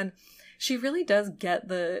Jackson Braun, she really does get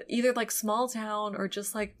the either like small town or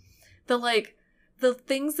just like the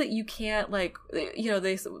things that you can't, like, you know,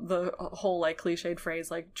 the whole, like, cliched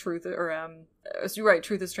phrase, like, truth, or, you're right,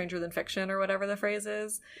 truth is stranger than fiction, or whatever the phrase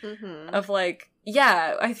is, of, like,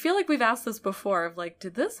 yeah, I feel like we've asked this before, of, like,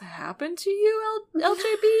 did this happen to you,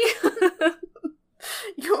 LJB?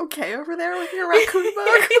 You okay over there with your raccoon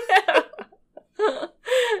book?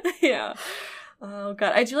 Yeah. Oh,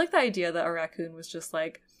 God. I do like the idea that a raccoon was just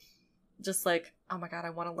like, oh my God,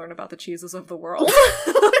 I want to learn about the cheeses of the world.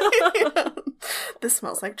 Yeah. This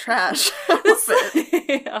smells like trash.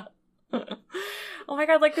 Yeah. Oh my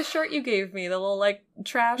God, like the shirt you gave me, the little, like,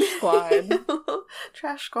 trash squad.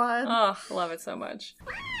 Trash squad. Oh, love it so much.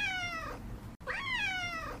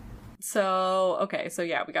 So, okay, so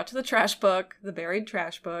yeah, we got to the trash book, the buried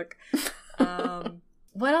trash book.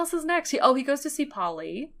 What else is next? He goes to see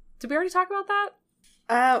Polly. Did we already talk about that?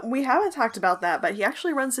 We haven't talked about that, but he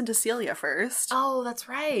actually runs into Celia first. Oh, that's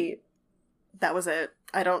right. That was it.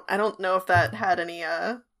 I don't know if that had any,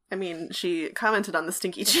 I mean, she commented on the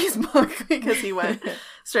stinky cheese book because he went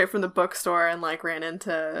straight from the bookstore and, like, ran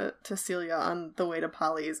into Celia on the way to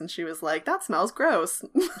Polly's, and she was like, that smells gross.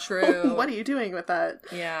 True. What are you doing with that?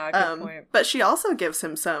 Yeah, good point. But she also gives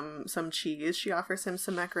him some cheese. She offers him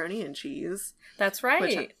some macaroni and cheese. That's right.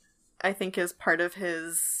 Which I think is part of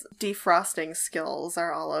his defrosting skills,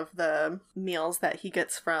 are all of the meals that he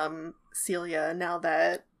gets from Celia now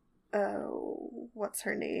that, what's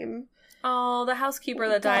her name? Oh, the housekeeper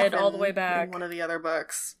that died all the way back. In one of the other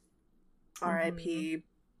books. R.I.P.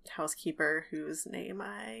 housekeeper, whose name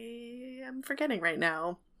I am forgetting right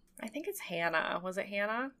now. I think it's Hannah. Was it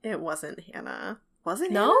Hannah? It wasn't Hannah. Was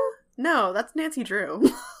it No? Hannah? No, that's Nancy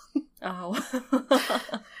Drew.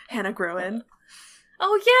 Oh. Hannah Gruen.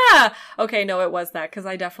 Oh, yeah! Okay, no, it was that, because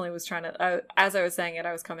I definitely was trying to, as I was saying it,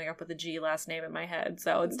 I was coming up with a G last name in my head,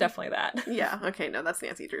 so it's definitely that. Yeah, okay, no, that's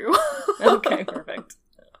Nancy Drew. Okay, perfect.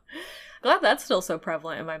 Glad that's still so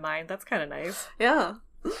prevalent in my mind. That's kind of nice. Yeah.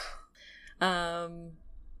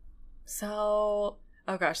 So,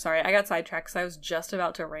 oh gosh, sorry, I got sidetracked, because I was just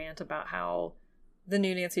about to rant about how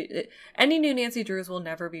any new Nancy Drews will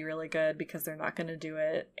never be really good because they're not going to do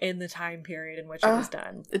it in the time period in which it was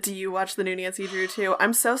done. Do you watch the new Nancy Drew too?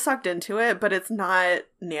 I'm so sucked into it, but it's not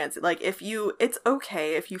Nancy. Like, it's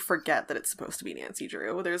okay if you forget that it's supposed to be Nancy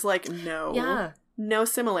Drew. There's like no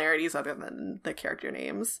similarities other than the character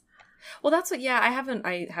names. Well, that's what. Yeah, I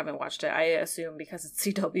haven't watched it. I assume because it's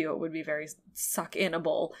CW, it would be very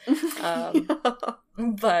suck-inable.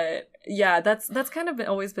 But yeah, that's kind of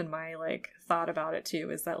always been my, like, thought about it too.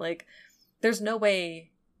 Is that, like, there's no way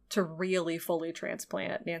to really fully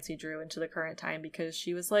transplant Nancy Drew into the current time, because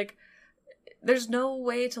she was like, there's no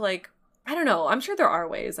way to, like, I don't know. I'm sure there are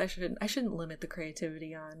ways. I shouldn't limit the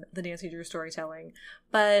creativity on the Nancy Drew storytelling,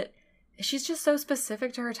 but she's just so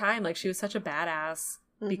specific to her time. Like, she was such a badass.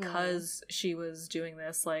 Because she was doing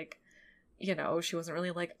this, like, you know, she wasn't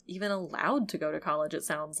really, like, even allowed to go to college, it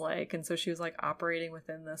sounds like. And so she was, like, operating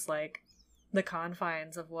within this, like, the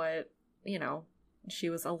confines of what, you know, she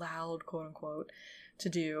was allowed, quote unquote, to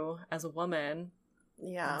do as a woman.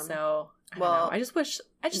 Yeah. And so, I don't know. I just wish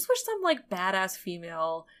some, like, badass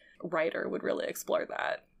female writer would really explore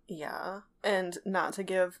that. Yeah. And not to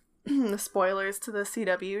give spoilers to the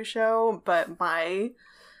CW show, but my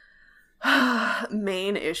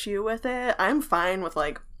main issue with it, I'm fine with,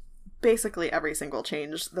 like, basically every single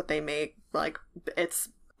change that they make. Like, it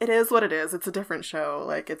is what it is. It's a different show.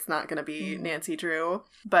 Like, it's not gonna be Nancy Drew.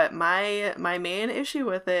 But my main issue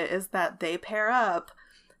with it is that they pair up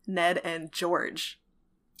Ned and George.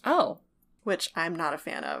 Oh. Which I'm not a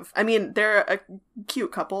fan of. I mean, they're a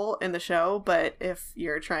cute couple in the show, but if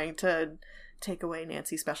you're trying to take away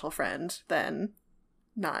Nancy's special friend, then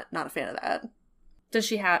not a fan of that.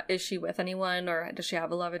 Is she with anyone, or does she have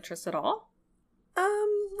a love interest at all?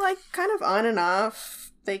 Like, kind of on and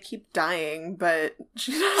off. They keep dying, but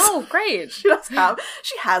she does. Oh, great. She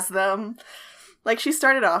has them. Like, she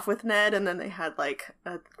started off with Ned, and then they had, like,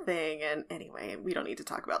 a thing, and anyway, we don't need to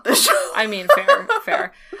talk about this show. I mean,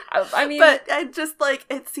 fair. I mean... But I just, like,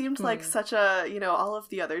 it seemed like such a, you know, all of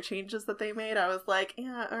the other changes that they made, I was like,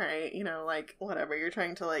 yeah, alright, you know, like, whatever, you're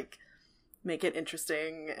trying to, like, make it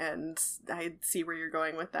interesting, and I see where you're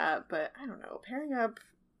going with that, but I don't know, pairing up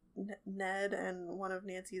Ned and one of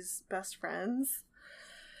Nancy's best friends...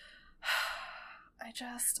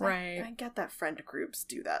 Right. I get that friend groups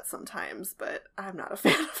do that sometimes, but I'm not a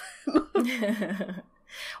fan of it.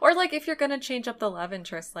 Or, like, if you're gonna change up the love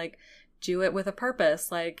interest, like, do it with a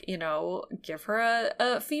purpose. Like, you know, give her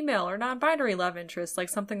a female or non-binary love interest, like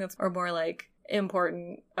something that's more, like,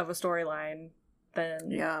 important of a storyline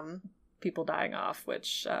than people dying off,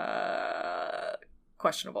 which,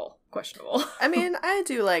 questionable. I mean, I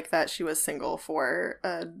do like that she was single for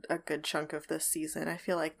a good chunk of this season. I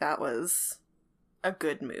feel like that was a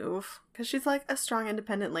good move, because she's like a strong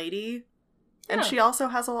independent lady, and she also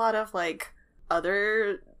has a lot of like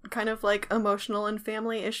other kind of like emotional and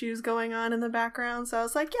family issues going on in the background, so I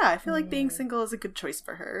was like, yeah, I feel like being single is a good choice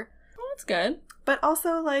for her. Well, that's good. But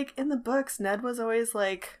also, like, in the books, Ned was always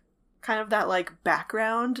like kind of that like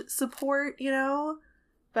background support, you know,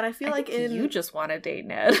 but I feel like you just want to date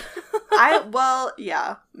Ned. I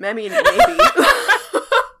mean, maybe.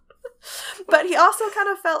 But he also kind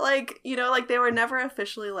of felt like, you know, like they were never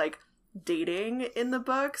officially, like, dating in the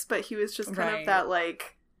books, but he was just kind of that,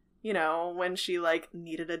 like, you know, when she, like,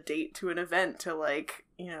 needed a date to an event to, like,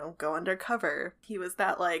 you know, go undercover. He was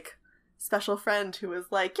that, like, special friend who was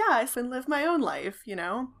like, yeah, I can live my own life, you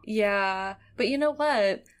know? Yeah, but you know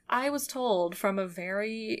what? I was told from a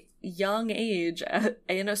very young age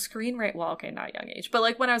in a screenwrite, well, okay, not young age, but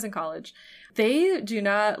like when I was in college, they do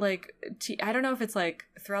not like, I don't know if it's like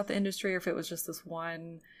throughout the industry or if it was just this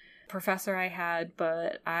one professor I had,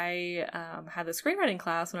 but I had the screenwriting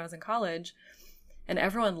class when I was in college, and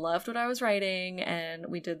everyone loved what I was writing, and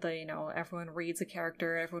we did the, you know, everyone reads a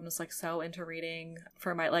character, everyone was like so into reading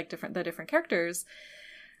for my like the different characters.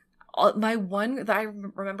 I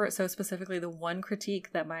remember it so specifically, the one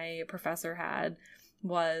critique that my professor had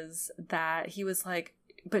was that he was like,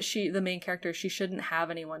 but the main character, she shouldn't have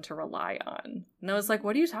anyone to rely on. And I was like,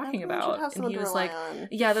 what are you talking about? And he was like,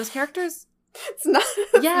 yeah, those characters... It's not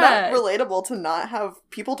relatable to not have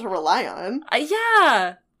people to rely on.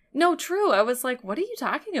 Yeah. No, true. I was like, what are you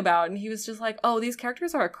talking about? And he was just like, oh, these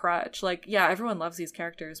characters are a crutch. Like, yeah, everyone loves these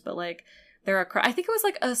characters, but like, they're a crutch. I think it was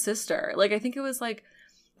like a sister. Like, I think it was like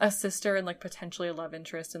a sister and like potentially a love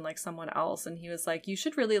interest in like someone else, and he was like, you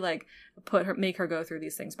should really like make her go through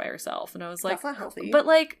these things by herself. And I was like, that's not healthy. But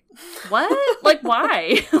like, what? Like,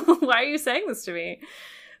 why? Why are you saying this to me?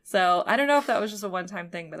 So I don't know if that was just a one-time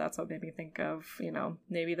thing, but that's what made me think of, you know,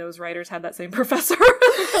 maybe those writers had that same professor.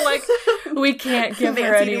 Like, we can't give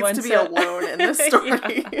her anyone needs to be alone in this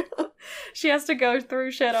story. Yeah. She has to go through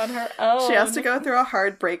shit on her own. She has to go through a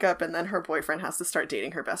hard breakup, and then her boyfriend has to start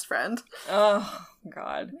dating her best friend. Oh,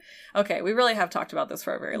 God. Okay, we really have talked about this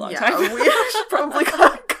for a very long time. We should probably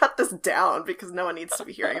cut this down, because no one needs to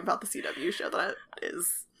be hearing about the CW show that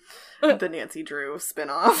is the Nancy Drew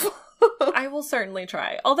spinoff. I will certainly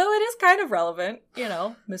try. Although it is kind of relevant, you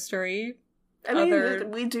know, mystery. I mean,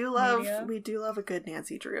 we do love a good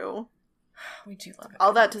Nancy Drew. We do love it.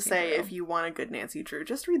 All that to say, if you want a good Nancy Drew,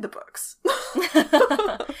 just read the books.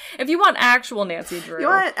 If you want actual Nancy Drew.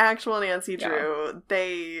 I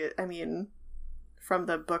mean, from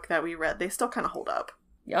the book that we read, they still kind of hold up.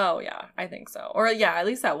 Oh, yeah, I think so. Or, yeah, at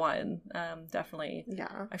least that one. Definitely.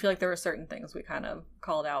 Yeah. I feel like there were certain things we kind of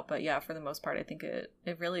called out, but yeah, for the most part, I think it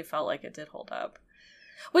really felt like it did hold up.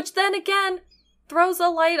 Which then, again, throws a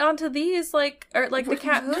light onto these, like, or, like, the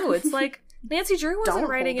Cat Who. It's like, Nancy Drew wasn't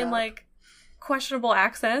writing in, like, questionable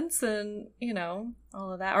accents and, you know,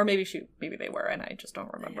 all of that. Or maybe they were, and I just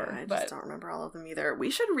don't remember. Yeah, I just don't remember all of them either.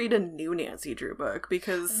 We should read a new Nancy Drew book,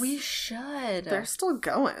 because... We should. They're still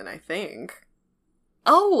going, I think.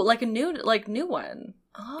 Oh, like a new one.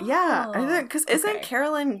 Oh, yeah, because isn't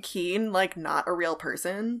Carolyn Keene, like, not a real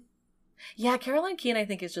person? Yeah, Caroline Keene, I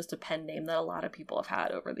think, is just a pen name that a lot of people have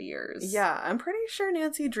had over the years. Yeah, I'm pretty sure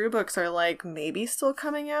Nancy Drew books are, like, maybe still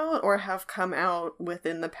coming out, or have come out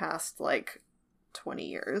within the past, like, 20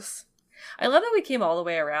 years. I love that we came all the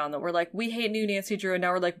way around, that we're like, we hate New Nancy Drew, and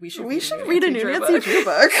now we're like, we should read a New Nancy Drew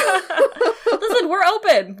book. Listen, we're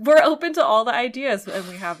open. We're open to all the ideas, and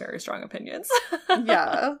we have very strong opinions.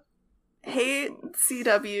 Yeah. Hate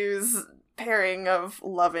CW's pairing of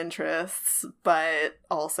love interests, but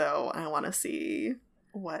also I want to see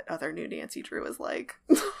what other New Nancy Drew is like.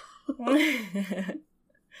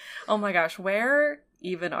 Oh my gosh, where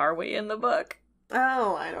even are we in the book?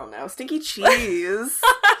 Oh, I don't know. Stinky cheese.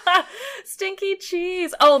 Stinky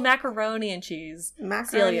cheese. Oh, macaroni and cheese.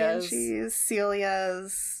 Macaroni and cheese.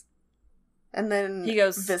 Celia's. And then he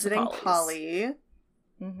goes visiting Polly.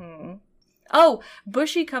 Mm-hmm. Oh,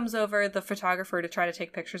 Bushy comes over, the photographer, to try to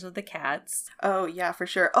take pictures of the cats. Oh, yeah, for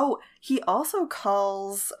sure. Oh, he also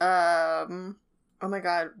calls, oh my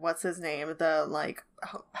god, what's his name? The, like,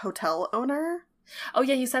 hotel owner? Oh,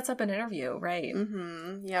 yeah, he sets up an interview, right.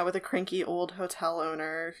 Mm-hmm. Yeah, with a cranky old hotel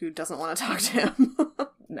owner who doesn't want to talk to him.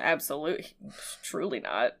 Absolutely. Truly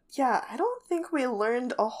not. Yeah, I don't think we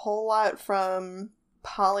learned a whole lot from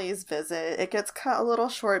Polly's visit. It gets cut a little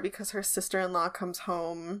short because her sister-in-law comes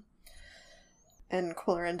home and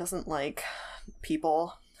Qwilleran doesn't like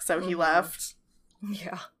people, so he left.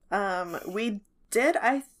 Yeah. We did,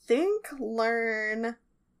 I think, learn...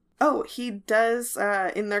 Oh, he does,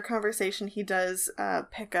 in their conversation, he does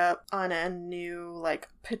pick up on a new, like,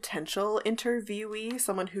 potential interviewee,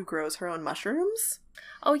 someone who grows her own mushrooms.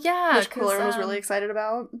 Oh, yeah. Which Qwilleran was really excited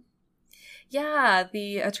about. Yeah,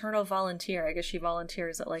 the Eternal Volunteer. I guess she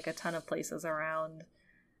volunteers at, like, a ton of places around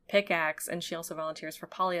Pickaxe, and she also volunteers for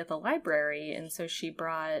Polly at the library, and so she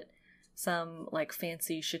brought some, like,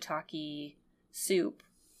 fancy shiitake soup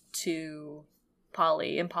to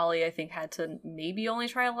Polly, and Polly, I think, had to maybe only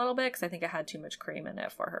try a little bit, because I think it had too much cream in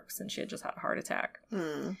it for her, since she had just had a heart attack.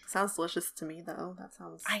 Sounds delicious to me, though. That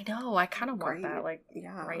sounds... I know, I kind of want that, like,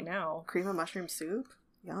 right now. Cream of mushroom soup?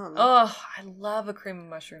 Yum. Oh, I love a cream of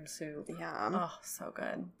mushroom soup. Yeah. Oh, so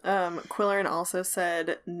good. Qwilleran also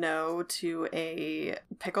said no to a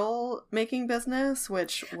pickle making business,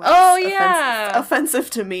 which was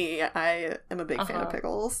offensive to me. I am a big fan of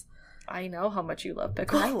pickles. I know how much you love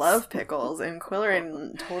pickles. I love pickles, and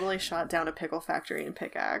Qwilleran totally shot down a pickle factory in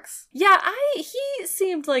Pickaxe. Yeah, he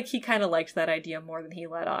seemed like he kind of liked that idea more than he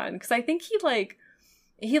let on, because I think he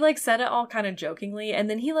said it all kind of jokingly, and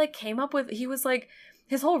then he came up with, he was like,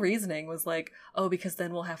 his whole reasoning was like, oh, because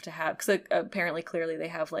then we'll have to have, because apparently clearly they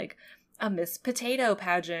have like a Miss Potato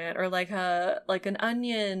pageant, or like an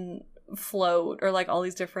onion float, or like all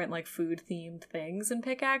these different like food themed things in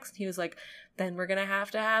Pickaxe. And he was like, then we're gonna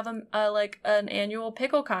have to have like an annual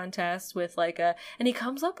pickle contest with like and he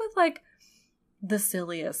comes up with like the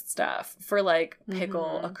silliest stuff for like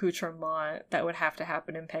pickle accoutrement that would have to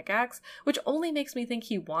happen in Pickaxe, which only makes me think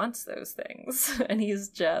he wants those things. And he's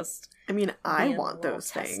just, I mean, I want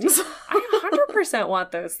those things. I 100%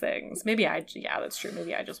 want those things. Yeah, that's true.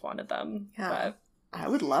 Maybe I just wanted them. Yeah. But I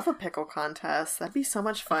would love a pickle contest. That'd be so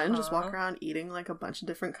much fun. Just walk around eating like a bunch of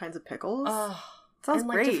different kinds of pickles. Sounds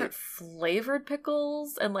and, great. Like different flavored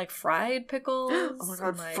pickles and like fried pickles. Oh my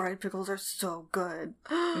god, fried pickles are so good.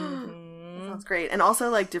 Mm-hmm. Sounds great. And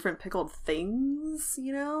also like different pickled things,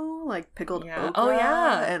 you know? Like pickled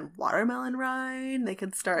okra and watermelon rind. They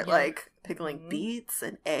could start like pickling beets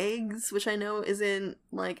and eggs, which I know isn't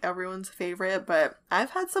like everyone's favorite, but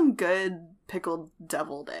I've had some good pickled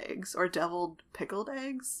deviled eggs or deviled pickled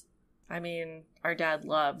eggs. I mean, our dad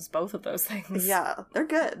loves both of those things. Yeah, they're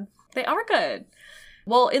good. They are good.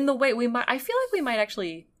 Well, in the way I feel like we might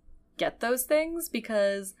actually get those things,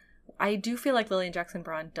 because I do feel like Lillian Jackson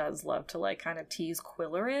Braun does love to like kind of tease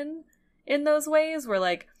Qwilleran in those ways where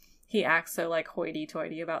like he acts so like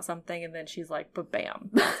hoity-toity about something, and then she's like, but bam,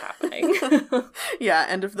 that's happening. Yeah,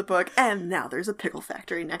 end of the book. And now there's a pickle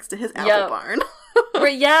factory next to his apple barn.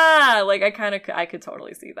 Right, yeah, like I could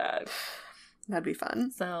totally see that. That'd be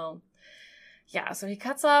fun. So, yeah, so he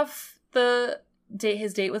cuts off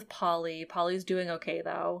his date with Polly. Polly's doing okay,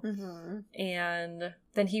 though. And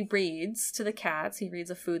then he reads to the cats. He reads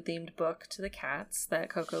a food-themed book to the cats that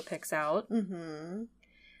Coco picks out. And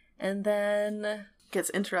then gets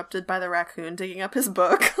interrupted by the raccoon digging up his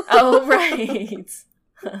book. Oh, right.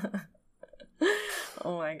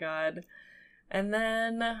 Oh, my God. And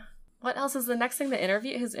then what else is the next thing?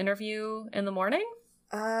 His interview in the morning?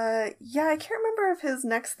 Yeah, I can't remember if his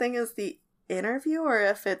next thing is the interview or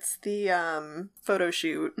if it's the photo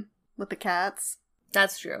shoot with the cats.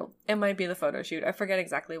 That's true. It might be the photo shoot. I forget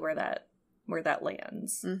exactly where that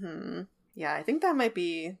lands. Yeah, I think that might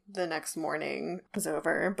be the next morning was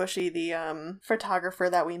over. Bushy, the photographer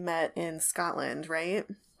that we met in Scotland, right?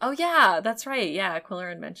 Oh yeah, that's right. Yeah,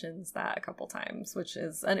 Quillerin mentions that a couple times, which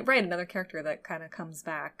is another character that kind of comes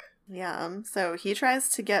back. Yeah, so he tries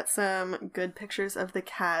to get some good pictures of the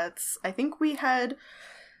cats. I think we had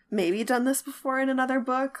maybe done this before in another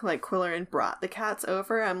book. Like, Quillerin brought the cats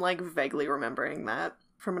over. I'm, like, vaguely remembering that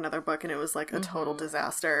from another book, and it was, like, a total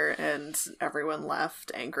disaster, and everyone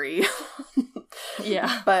left angry.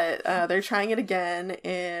 Yeah. But they're trying it again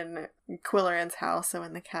in Quillerin's house, so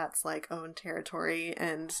in the cat's, like, own territory,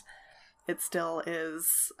 and it still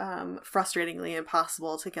is frustratingly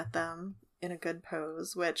impossible to get them in a good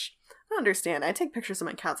pose, which I understand. I take pictures of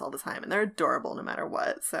my cats all the time, and they're adorable no matter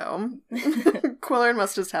what, so Quillerin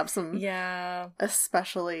must just have some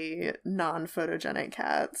especially non-photogenic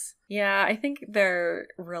cats. Yeah, I think they're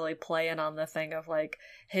really playing on the thing of, like,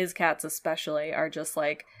 his cats especially are just,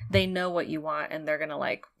 like, they know what you want, and they're gonna,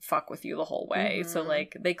 like, fuck with you the whole way. So,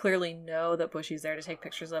 like, they clearly know that Bushy's there to take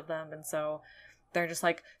pictures of them, and so they're just,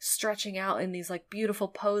 like, stretching out in these, like, beautiful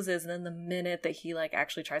poses, and then the minute that he, like,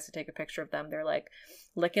 actually tries to take a picture of them, they're, like,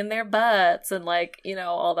 licking their butts and, like, you know,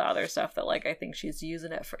 all the other stuff that, like, I think she's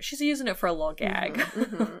using it for a little gag.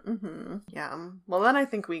 Yeah. Well, then I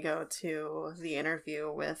think we go to the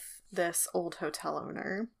interview with this old hotel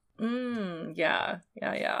owner. Yeah.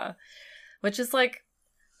 Which is, like,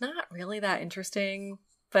 not really that interesting,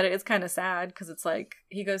 but it's kind of sad, because it's, like,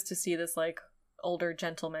 he goes to see this, like, older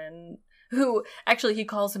gentleman who, actually, he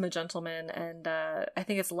calls him a gentleman, and I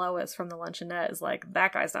think it's Lois from the Luncheonette is like,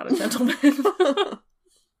 that guy's not a gentleman.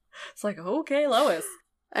 It's like, okay, Lois.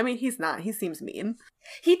 I mean, he's not. He seems mean.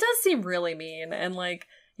 He does seem really mean, and, like,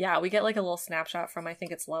 yeah, we get, like, a little snapshot from, I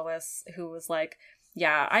think it's Lois, who was like,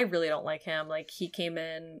 yeah, I really don't like him. Like, he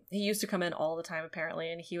used to come in all the time, apparently,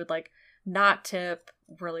 and he would, like, not tip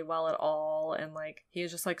really well at all, and, like, he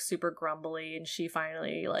was just, like, super grumbly, and she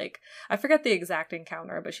finally, like, I forget the exact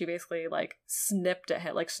encounter, but she basically, like, snipped at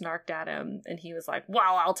him, like, snarked at him, and he was like,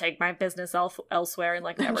 well, I'll take my business elsewhere, and,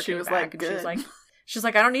 like, never came back. And she's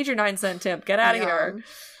like, I don't need your 9-cent tip, get out of here.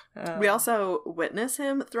 We also witness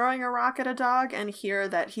him throwing a rock at a dog, and hear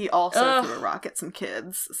that he also threw a rock at some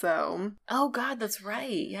kids, so... Oh god, that's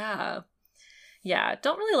right, yeah. Yeah,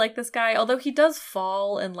 don't really like this guy, although he does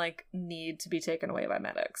fall and, like, need to be taken away by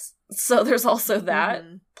medics. So there's also that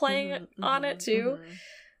playing on it, too.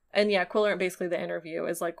 And yeah, Quillerin, basically the interview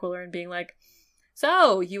is, like, Quillerin being like,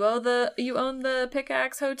 so, you own the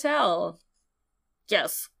Pickaxe Hotel?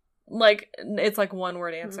 Yes. Like, it's, like,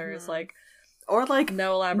 one-word answers, like... Or, like,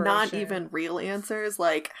 no elaboration. Not even real answers,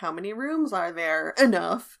 like, how many rooms are there?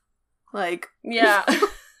 Enough. Like... Yeah.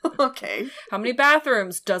 Okay. How many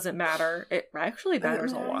bathrooms? Doesn't matter. It actually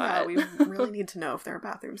matters a lot. Yeah, we really need to know if there are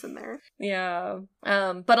bathrooms in there. Yeah.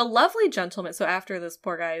 But a lovely gentleman. So after this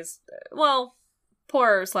poor guy's, well,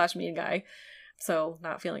 poor/mean guy. So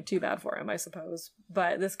not feeling too bad for him, I suppose.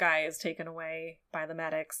 But this guy is taken away by the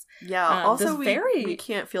medics. Yeah. Also, we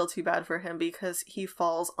can't feel too bad for him because he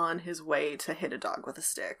falls on his way to hit a dog with a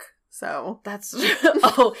stick. So that's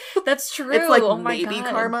that's true. It's like, oh my maybe God.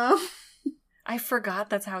 karma. I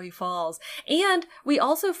forgot that's how he falls. And we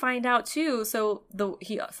also find out too, so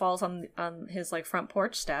he falls on his, like, front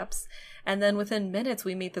porch steps, and then within minutes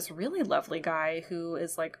we meet this really lovely guy who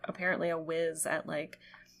is, like, apparently a whiz at, like,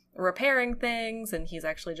 repairing things, and he's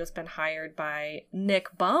actually just been hired by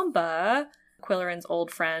Nick Bamba, Quillerin's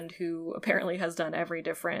old friend, who apparently has done every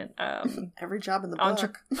different every job in the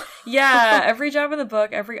book. Yeah, every job in the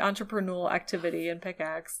book, every entrepreneurial activity in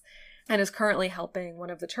Pickaxe. And is currently helping one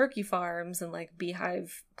of the turkey farms and, like,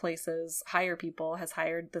 beehive places hire people, has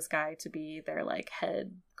hired this guy to be their, like,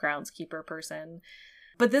 head groundskeeper person.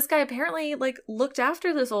 But this guy apparently, like, looked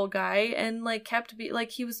after this old guy and, like,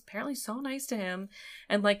 he was apparently so nice to him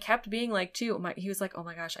and, like, kept being like, too, he was like, oh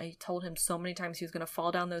my gosh, I told him so many times he was going to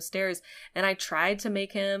fall down those stairs, and I tried to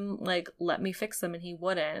make him, like, let me fix them, and he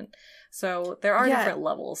wouldn't. So there are different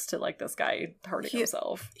levels to, like, this guy hurting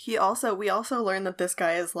himself. We also learned that this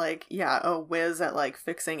guy is, like, a whiz at, like,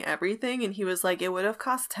 fixing everything, and he was like, it would have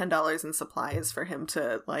cost $10 in supplies for him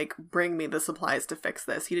to, like, bring me the supplies to fix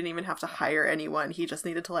this. He didn't even have to hire anyone. He just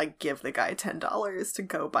needed to, like, give the guy $10 to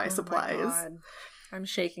go buy supplies. My God. I'm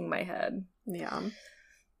shaking my head. Yeah.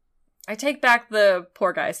 I take back the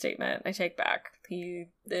poor guy statement. I take back. He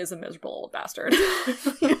is a miserable old bastard.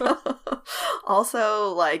 Yeah. Also,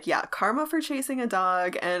 like, karma for chasing a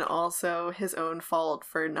dog, and also his own fault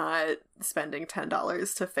for not spending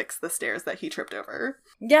 $10 to fix the stairs that he tripped over.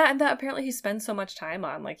 Yeah, and that apparently he spends so much time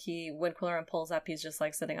on. Like, when Quillerin pulls up, he's just,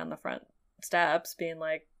 like, sitting on the front steps being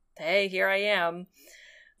like, hey, here I am.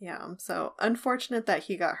 Yeah, so unfortunate that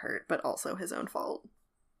he got hurt, but also his own fault.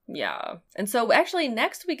 Yeah. And so actually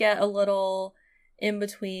next we get a little in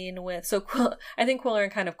between with, so I think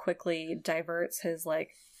Quillerin kind of quickly diverts his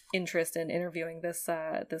like interest in interviewing this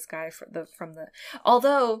guy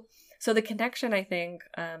although, so the connection, I think,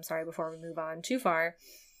 sorry, before we move on too far,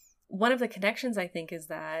 one of the connections I think is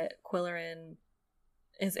that Quillerin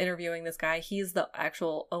is interviewing this guy. He's the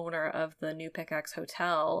actual owner of the New Pickaxe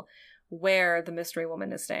Hotel where the mystery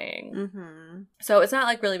woman is staying. Mm-hmm. So it's not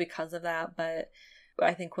like really because of that, but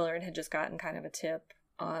I think Quillerin had just gotten kind of a tip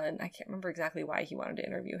on, I can't remember exactly why he wanted to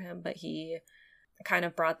interview him, but he kind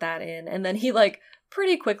of brought that in, and then he like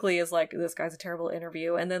pretty quickly is like, this guy's a terrible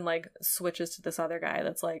interview, and then like switches to this other guy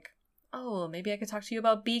that's like, oh, maybe I could talk to you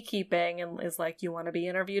about beekeeping, and is like, you want to be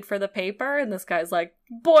interviewed for the paper? And this guy's like,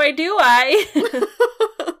 boy, do I.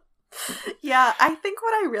 Yeah, I think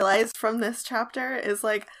what I realized from this chapter is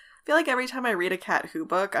like, I feel like every time I read a Cat Who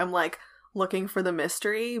book, I'm like looking for the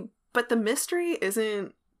mystery, but the mystery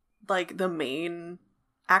isn't like the main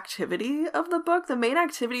activity of the book. The main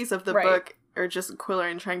activities of the book are just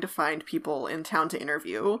Quillerin trying to find people in town to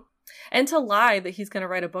interview. And to lie that he's going to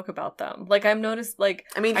write a book about them. Like, I've noticed, like...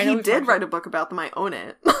 I mean, he did write a book about them. I own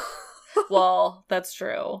it. Well, that's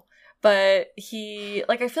true. But he...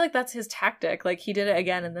 Like, I feel like that's his tactic. Like, he did it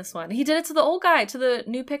again in this one. He did it to the old guy, to the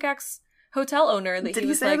New Pickaxe hotel owner. That did he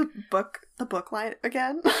was say like, the book line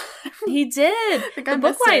again? He did! The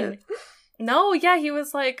book line... No, yeah, he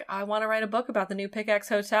was like, I want to write a book about the New Pickaxe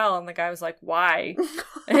Hotel. And the guy was like, why?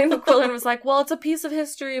 And Quillerin was like, well, it's a piece of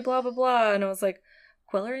history, blah, blah, blah. And I was like,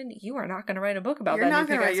 Quillerin, you are not going to write a book about that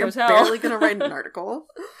New Pickaxe Hotel. You're barely going to write an article.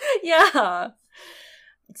 Yeah.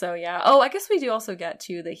 So, yeah. Oh, I guess we do also get,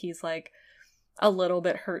 too, that he's, like, a little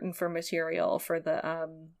bit hurting for material for the,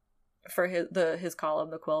 for his column,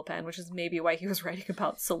 The Quill Pen, which is maybe why he was writing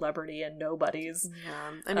about celebrity and nobodies.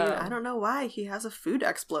 Yeah. I mean, I don't know why. He has a food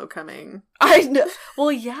explo coming. I know.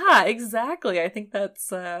 Well, yeah, exactly. I think that's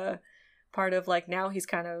part of, like, now he's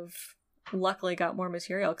kind of luckily got more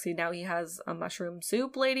material because now he has a mushroom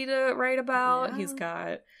soup lady to write about. Yeah. He's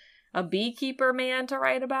got a beekeeper man to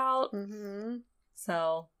write about. Mm-hmm.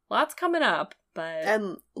 So, lots coming up.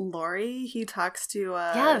 And Lori, he talks to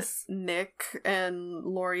Nick and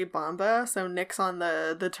Lori Bomba. So Nick's on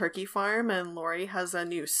the turkey farm, and Lori has a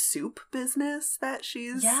new soup business that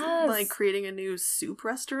she's like creating a new soup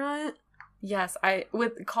restaurant. Yes,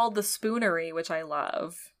 called the Spoonery, which I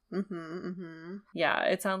love. Mm-hmm, mm-hmm. Yeah,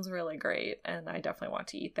 it sounds really great, and I definitely want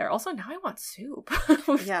to eat there. Also, now I want soup.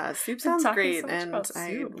 Yeah, soup sounds great, and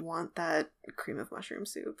I want that cream of mushroom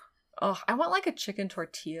soup. Oh, I want like a chicken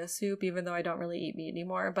tortilla soup, even though I don't really eat meat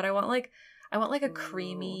anymore. But I want like a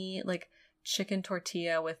creamy like chicken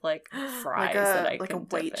tortilla with like fries that I can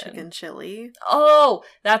dip white chicken chili. Oh,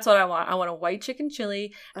 that's what I want. I want a white chicken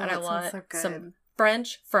chili, and I want some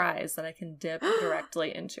French fries that I can dip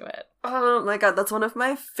directly into it. Oh my god, that's one of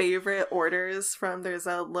my favorite orders from. There's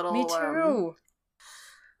a little. Me too.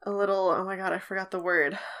 Oh my god, I forgot the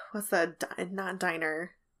word. What's that? Not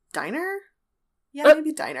diner. Diner? Yeah,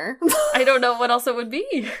 maybe diner. I don't know what else it would be.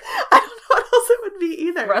 I don't know what else it would be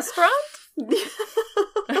either. Restaurant?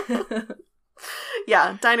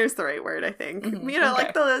 Yeah, diner's the right word, I think. Mm-hmm. You know,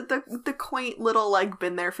 like the quaint little, like,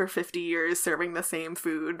 been there for 50 years serving the same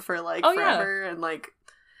food for, like, forever. Yeah. And, like,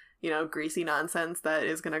 you know, greasy nonsense that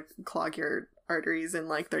is gonna clog your arteries in,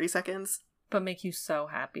 like, 30 seconds. But make you so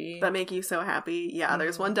happy. Yeah, mm-hmm.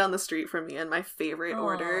 There's one down the street from me, and my favorite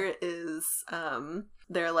order is,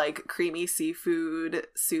 their, like, creamy seafood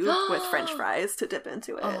soup with French fries to dip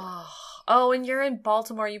into it. Oh, and you're in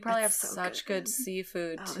Baltimore. You probably have such good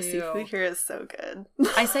seafood, too. The seafood here is so good.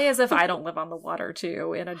 I say as if I don't live on the water,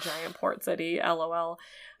 too, in a giant port city, LOL.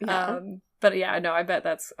 Yeah. But yeah, no, I bet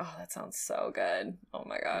that sounds so good. Oh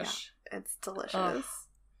my gosh. Yeah, it's delicious.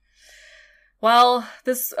 Well,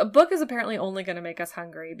 this book is apparently only going to make us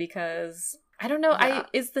hungry because, I don't know,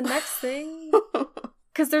 is the next thing...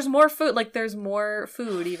 Because there's more food, like there's more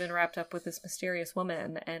food even wrapped up with this mysterious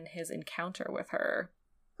woman and his encounter with her.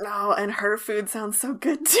 Oh, and her food sounds so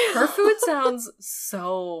good too. Her food sounds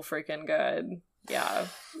so freaking good. Yeah.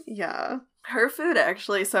 Yeah. Her food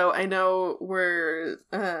actually, so I know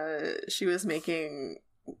she was making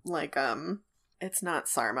like, it's not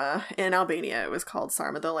sarma. In Albania it was called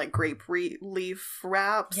sarma, the like grape leaf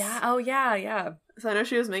wraps. Yeah, oh yeah. So I know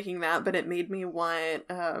she was making that, but it made me want,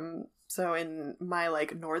 so in my,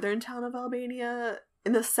 like, northern town of Albania,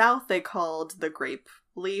 in the south they called the grape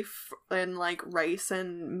leaf and, like, rice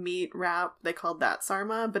and meat wrap, they called that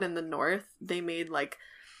sarma, but in the north they made, like,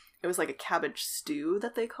 it was, like, a cabbage stew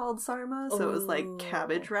that they called sarma, so it was, like,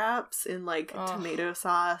 cabbage wraps in, like, tomato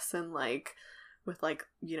sauce and, like, with, like,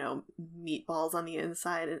 you know, meatballs on the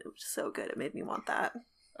inside, and it was so good, it made me want that.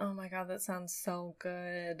 Oh my god, that sounds so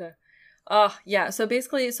good. Oh, yeah. So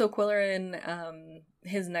basically, Quillerin,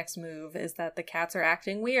 his next move is that the cats are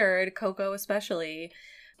acting weird, Coco especially,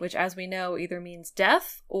 which, as we know, either means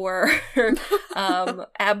death or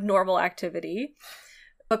abnormal activity.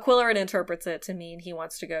 But Quillerin interprets it to mean he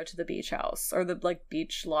wants to go to the beach house or the like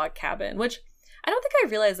beach log cabin, which I don't think I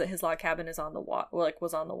realized that his log cabin is on the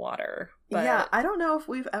was on the water. But... Yeah, I don't know if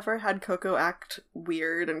we've ever had Coco act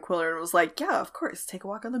weird and Quillerin was like, yeah, of course, take a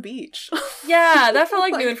walk on the beach. Yeah, that felt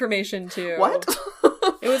like new information too. What?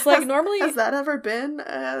 It was like normally... Has that ever been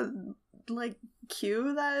a, like,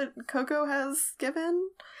 cue that Coco has given?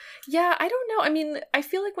 Yeah, I don't know. I mean, I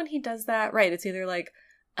feel like when he does that, right, it's either like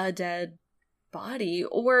a dead body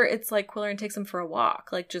or it's like Quillerin takes him for a walk,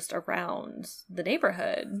 like just around the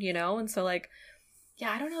neighborhood, you know? And so like,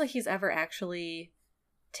 yeah, I don't know that he's ever actually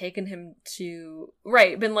taken him to,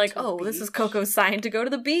 right, been like, oh, beach. This is Coco's sign to go to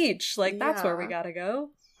the beach. Like, that's where we gotta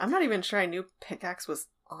go. I'm not even sure I knew Pickaxe was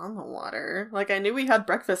on the water. Like, I knew we had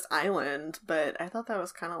Breakfast Island, but I thought that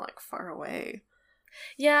was kind of like far away.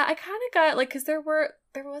 Yeah, I kind of got like, because there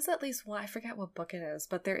was at least one, I forget what book it is,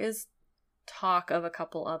 but there is talk of a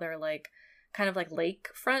couple other like kind of like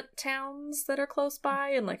lakefront towns that are close by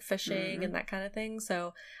and like fishing and that kind of thing.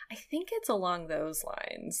 So I think it's along those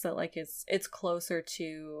lines that like it's closer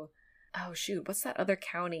to, oh shoot, what's that other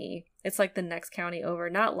county? It's like the next county over,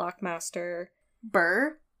 not Lockmaster.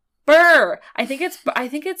 Burr. I think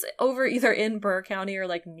it's over either in Burr County or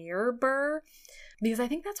like near Burr, because I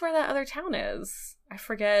think that's where that other town is. I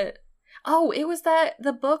forget. Oh, it was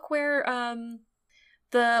the book where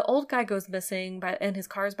the old guy goes missing and his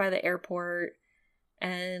car's by the airport.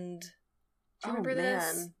 And do you remember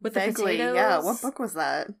this? With vaguely, the potatoes? Yeah, what book was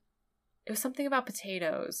that? It was something about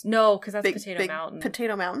potatoes. No, because that's Potato Mountain.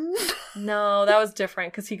 Potato Mountain? No, that was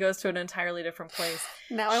different because he goes to an entirely different place.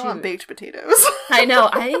 Now I want baked potatoes. I know.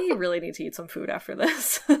 I really need to eat some food after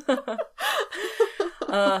this. That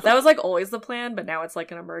was like always the plan, but now it's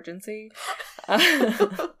like an emergency.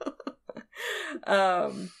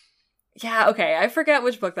 Yeah, okay. I forget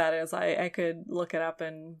which book that is. I could look it up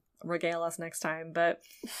and regale us next time, but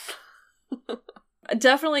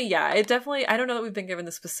definitely, I don't know that we've been given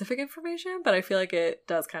the specific information, but I feel like it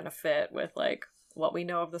does kind of fit with like what we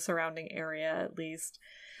know of the surrounding area at least.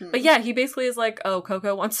 But yeah, he basically is like, oh,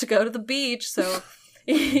 Coco wants to go to the beach, so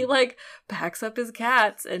he like packs up his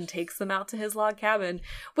cats and takes them out to his log cabin,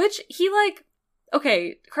 which he like,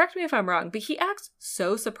 okay, correct me if I'm wrong, but he acts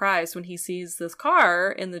so surprised when he sees this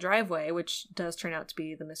car in the driveway, which does turn out to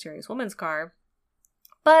be the mysterious woman's car.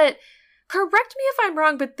 But correct me if I'm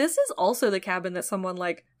wrong, but this is also the cabin that someone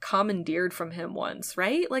like commandeered from him once,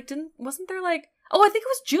 right? Like, wasn't there like, oh, I think it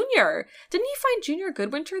was Junior. Didn't he find Junior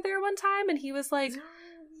Goodwinter there one time? And he was like,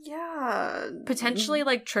 yeah, potentially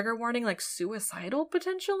like trigger warning, like suicidal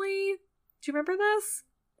potentially. Do you remember this?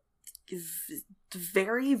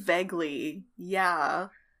 Very vaguely, yeah.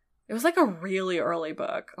 It was like a really early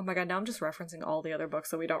book. Oh my god, now I'm just referencing all the other books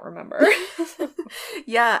that we don't remember.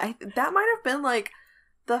 Yeah, that might have been like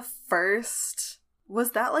the first...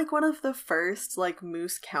 Was that like one of the first like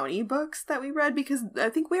Moose County books that we read? Because I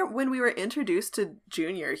think when we were introduced to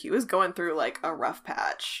Junior, he was going through like a rough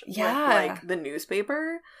patch with like the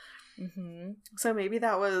newspaper. Mm-hmm. So maybe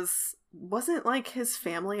that wasn't like his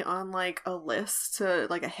family on like a list to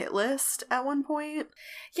like a hit list at one point?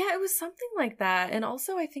 Yeah, it was something like that. And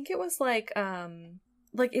also I think it was like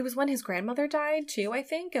it was when his grandmother died too, I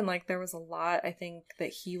think, and like there was a lot I think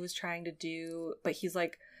that he was trying to do, but he's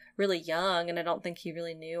like really young and I don't think he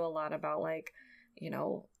really knew a lot about like, you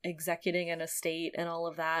know, executing an estate and all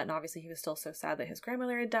of that. And obviously he was still so sad that his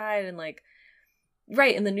grandmother had died and like,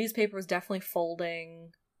 right, and the newspaper was definitely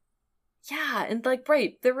folding. Yeah, and like,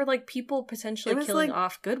 right, there were like people potentially killing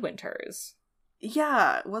off Goodwinters.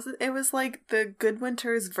 Yeah, it was like the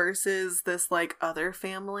Goodwinters versus this like other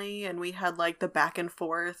family, and we had like the back and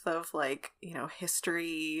forth of like, you know,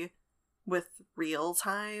 history with real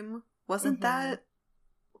time. Wasn't that?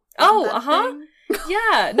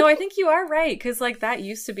 Yeah, no, I think you are right, because like that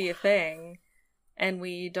used to be a thing. And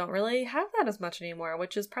we don't really have that as much anymore,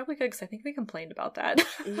 which is probably good because I think we complained about that.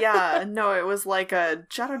 Yeah, no, it was like a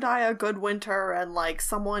Jedediah Goodwinter and like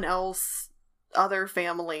someone else, other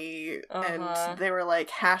family, and they were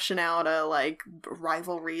like hashing out a like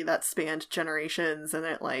rivalry that spanned generations, and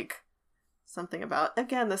it like something about,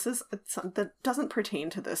 again, this is something that doesn't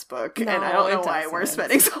pertain to this book, and I don't know why we're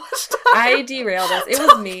spending so much time. I derailed us. It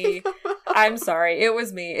was me. I'm sorry. It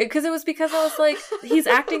was me. Because it was because I was like, he's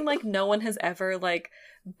acting like no one has ever like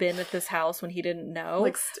been at this house when he didn't know.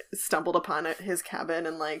 Like stumbled upon his cabin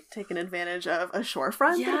and like taken advantage of a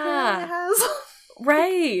shorefront that he has.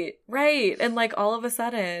 Right. And like all of a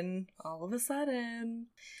sudden.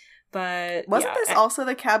 But wasn't this also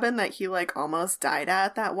the cabin that he like almost died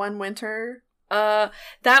at that one winter? That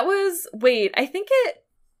was, wait, I think it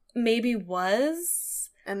maybe was.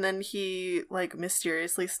 And then he like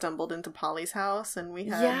mysteriously stumbled into Polly's house, and we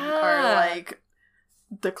had our like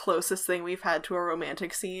the closest thing we've had to a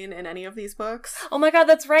romantic scene in any of these books. Oh my god,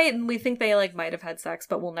 that's right. And we think they like might have had sex,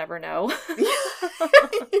 but we'll never know.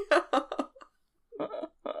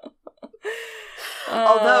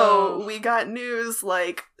 Although we got news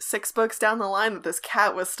like 6 books down the line that this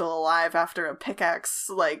cat was still alive after a pickaxe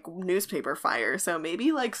like newspaper fire, so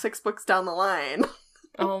maybe like 6 books down the line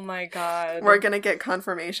oh my god, we're gonna get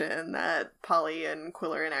confirmation that Polly and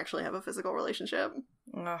Quillerin actually have a physical relationship.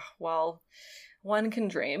 Well, one can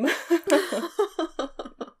dream.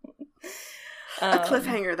 A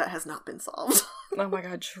cliffhanger that has not been solved. Oh my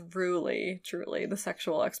god, truly the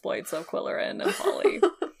sexual exploits of Quillerin and Polly.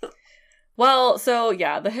 Well, so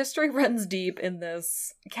yeah, the history runs deep in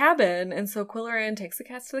this cabin, and so Quillerin takes the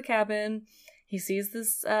cats to the cabin. He sees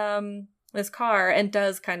this this car and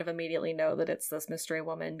does kind of immediately know that it's this mystery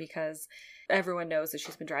woman, because everyone knows that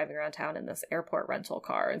she's been driving around town in this airport rental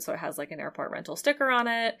car, and so it has like an airport rental sticker on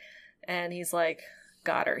it, and he's like,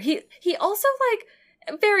 got her. He also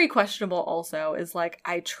like, very questionable also, is like,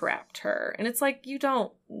 I trapped her. And it's like, you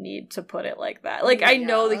don't need to put it like that. Like, I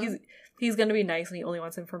know that he's gonna be nice and he only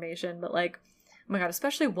wants information, but like, oh my god,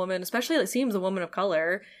 especially it seems a woman of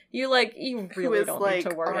color, you really don't need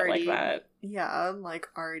to word it like that. Yeah, like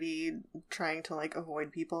already trying to like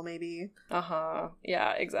avoid people maybe.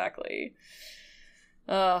 Yeah, exactly.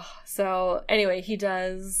 So anyway, he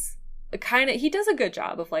does a good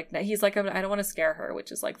job of like, he's like, I don't want to scare her,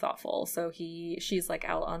 which is like thoughtful. So she's like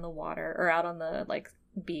out on the water, or out on the like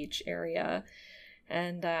beach area,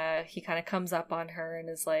 and he kind of comes up on her and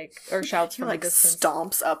is like, or shouts from like a distance.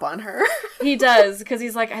 Stomps up on her. He does, because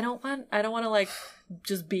he's like, I don't want to like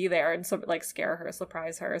just be there and so like scare her,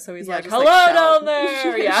 surprise her. So he's like, hello, like, down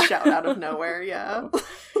there. Yeah, shout out of nowhere. Yeah.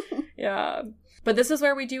 Yeah. But this is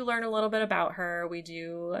where we do learn a little bit about her. We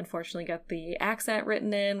do, unfortunately, get the accent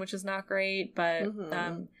written in, which is not great, but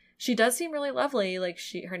she does seem really lovely. Like,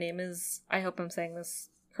 her name is, I hope I'm saying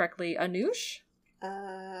this correctly, Anoush?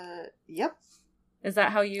 Yep. Is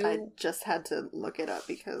that how you... I just had to look it up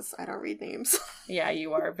because I don't read names. Yeah,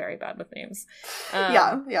 you are very bad with names.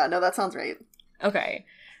 Yeah, no, that sounds right. Okay.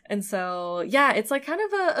 And so, yeah, it's like kind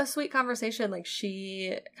of a sweet conversation. Like,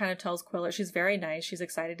 she kind of tells Quiller, she's very nice. She's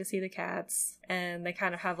excited to see the cats. And they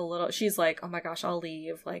kind of have a little, she's like, oh my gosh, I'll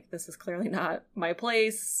leave. Like, this is clearly not my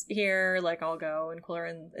place here. Like, I'll go. And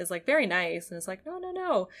Quiller is like very nice. And it's like,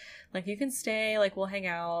 no. Like, you can stay. Like, we'll hang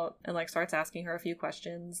out. And like starts asking her a few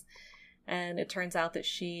questions. And it turns out that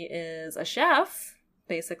she is a chef,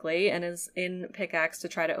 basically, and is in Pickaxe to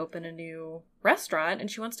try to open a new restaurant.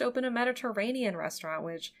 And she wants to open a Mediterranean restaurant,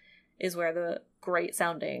 which is where the great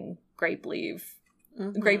sounding grape leaf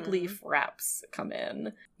wraps come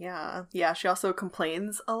in. Yeah, she also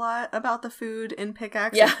complains a lot about the food in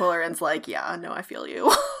Pickaxe. And Quillerin's like, yeah, no, I feel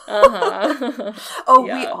you.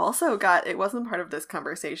 We also got, it wasn't part of this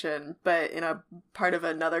conversation, but in a part of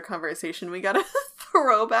another conversation, we got a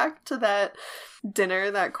throwback to that dinner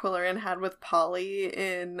that Quillerin had with Polly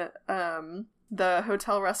in the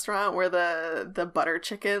hotel restaurant, where the butter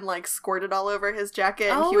chicken like squirted all over his jacket,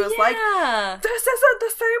 and he was like, this isn't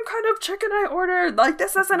the same kind of chicken I ordered. Like,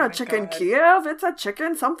 this isn't a chicken Kiev, it's a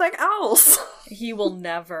chicken something else. He will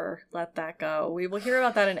never let that go. We will hear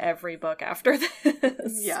about that in every book after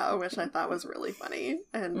this. Yeah, which I thought was really funny,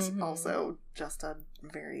 and also just a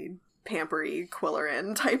very pampery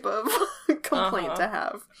Quillerin type of complaint to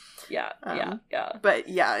have. Yeah. But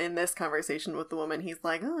yeah, in this conversation with the woman, he's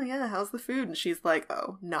like, oh yeah, how's the food? And she's like,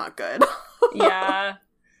 oh, not good. Yeah.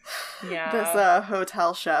 This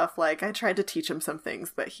hotel chef, like, I tried to teach him some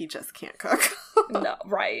things, but he just can't cook. No,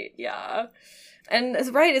 right, yeah. And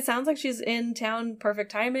right, it sounds like she's in town,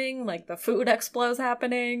 perfect timing, like the food expo's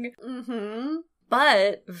happening.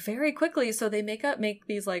 But very quickly, so they make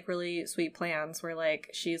these like really sweet plans where like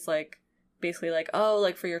she's like basically like, oh,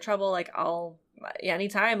 like for your trouble, like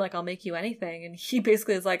anytime, like I'll make you anything. And he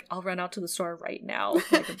basically is like, I'll run out to the store right now.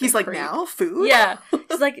 Like he's like, now? Food? Yeah.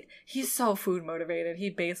 He's like, he's so food motivated. He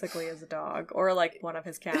basically is a dog, or like one of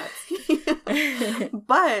his cats.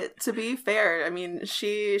 But to be fair, I mean,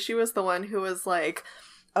 she was the one who was like,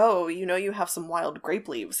 oh, you have some wild grape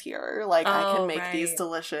leaves here. Like, I can make these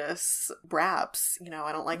delicious wraps.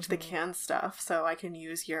 I don't like the canned stuff, so I can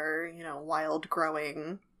use your, wild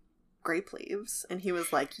growing grape leaves. And he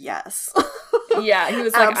was like, yes. Yeah, he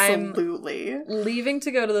was like, absolutely. I'm leaving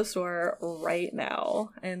to go to the store right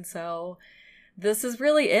now. And so this is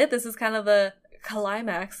really it. This is kind of the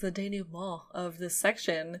climax, the denouement of this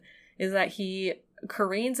section. is that he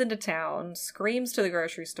careens into town, screams to the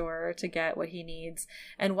grocery store to get what he needs,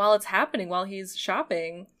 and while it's happening, while he's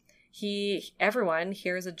shopping, everyone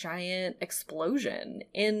hears a giant explosion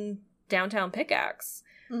in downtown Pickaxe.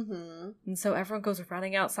 Mm-hmm. And so everyone goes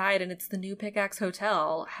running outside, and it's the new Pickaxe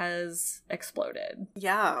Hotel has exploded.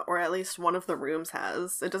 Yeah, or at least one of the rooms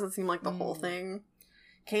has. It doesn't seem like the whole thing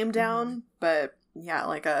came down, but yeah,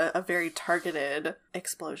 like a very targeted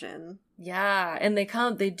explosion. Yeah, and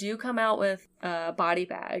they do come out with a body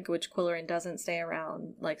bag, which Quillerin doesn't stick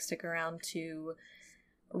around to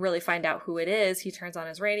really find out who it is. He turns on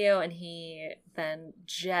his radio, and he then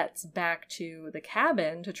jets back to the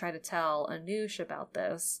cabin to try to tell Anoush about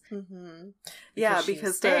this. Mm-hmm. Yeah, because she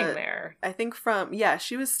was staying there. I think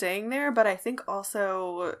she was staying there, but I think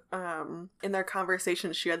also in their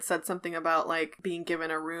conversation she had said something about like being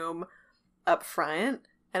given a room up front.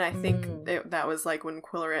 And I think that was like when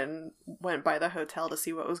Quillerin went by the hotel to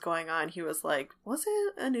see what was going on, he was like, was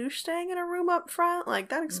it Anoush staying in a room up front? Like,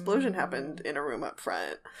 that explosion happened in a room up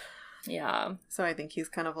front. Yeah. So I think he's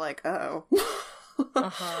kind of like, oh.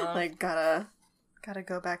 Uh-huh. Like, gotta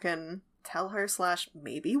go back and tell her /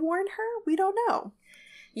 maybe warn her? We don't know.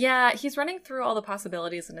 Yeah, he's running through all the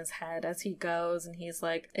possibilities in his head as he goes, and is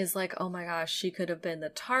like, oh my gosh, she could have been the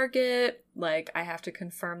target. Like, I have to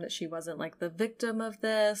confirm that she wasn't like the victim of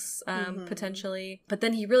this, potentially. But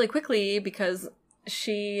then he really quickly, because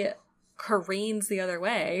she careens the other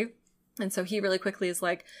way, and so he really quickly is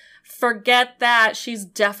like, forget that, she's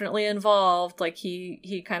definitely involved. Like,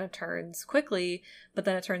 he kind of turns quickly, but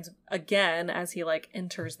then it turns again as he like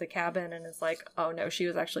enters the cabin and is like, oh no, she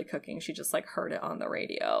was actually cooking, she just like heard it on the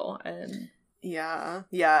radio and yeah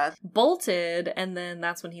bolted. And then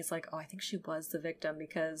that's when he's like, oh, I think she was the victim,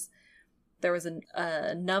 because there was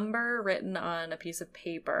a number written on a piece of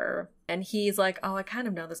paper, and he's like, oh, I kind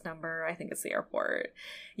of know this number. I think it's the airport.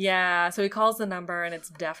 Yeah, so he calls the number, and it's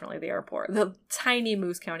definitely the airport, the tiny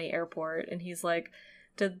Moose County airport. And he's like,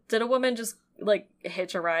 did a woman just like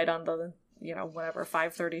hitch a ride on the, you know, whatever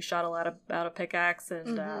 5:30 shuttle out of Pickaxe?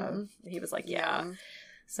 And he was like, yeah.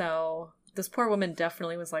 So this poor woman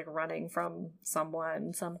definitely was like running from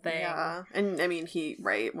something. Yeah, and I mean,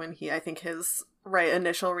 I think his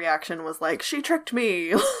initial reaction was like, she tricked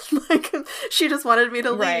me. Like, she just wanted me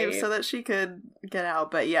to leave so that she could get out.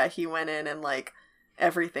 But yeah, he went in and like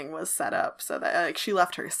everything was set up so that like she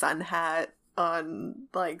left her sun hat on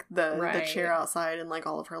like the chair outside and like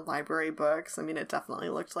all of her library books. I mean, it definitely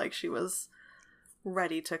looked like she was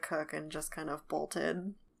ready to cook and just kind of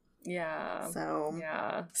bolted. Yeah. So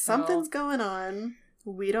yeah, something's going on.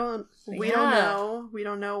 We don't know. We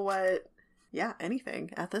don't know what. Yeah,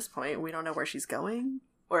 anything at this point. We don't know where she's going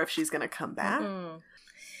or if she's gonna come back.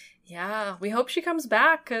 Yeah, we hope she comes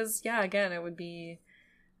back, because again, it would be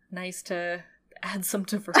nice to add some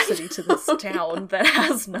diversity to this town that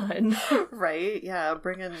has none. Right? Yeah,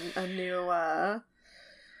 bring in a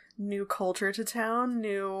new culture to town,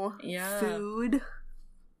 new food.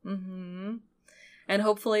 And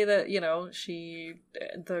hopefully that, you know,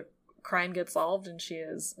 the crime gets solved and she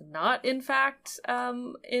is not, in fact,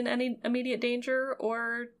 in any immediate danger,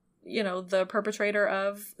 or, you know, the perpetrator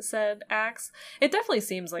of said acts. It definitely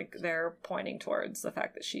seems like they're pointing towards the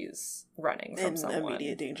fact that she's running from someone.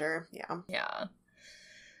 Immediate danger, yeah. Yeah.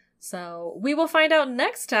 So we will find out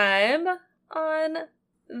next time on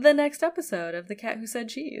the next episode of The Cat Who Said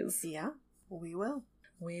Cheese. Yeah, we will.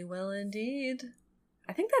 We will indeed.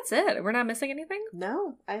 I think that's it. We're not missing anything?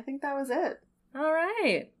 No, I think that was it. All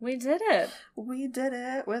right. We did it. We did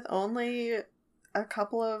it with only a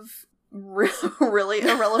couple of really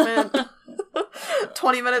irrelevant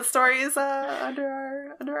 20-minute stories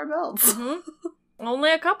under our belts.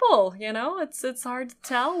 Only a couple, you know? It's hard to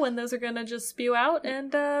tell when those are going to just spew out,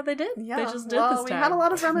 and they did. Yeah, they just did this time. We had a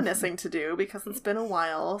lot of reminiscing to do because it's been a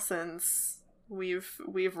while since we've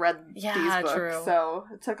read these books. True. So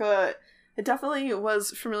it definitely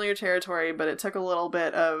was familiar territory, but it took a little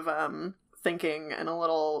bit of thinking and a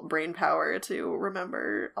little brain power to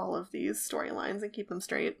remember all of these storylines and keep them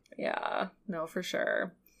straight. Yeah, no, for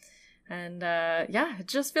sure. And it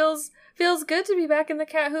just feels good to be back in the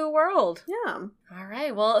Cat Who world. Yeah. All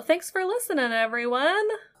right. Well, thanks for listening, everyone.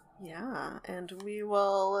 Yeah, and we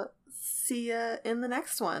will see you in the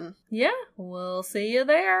next one. Yeah, we'll see you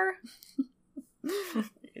there.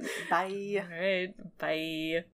 Bye. All right. Bye.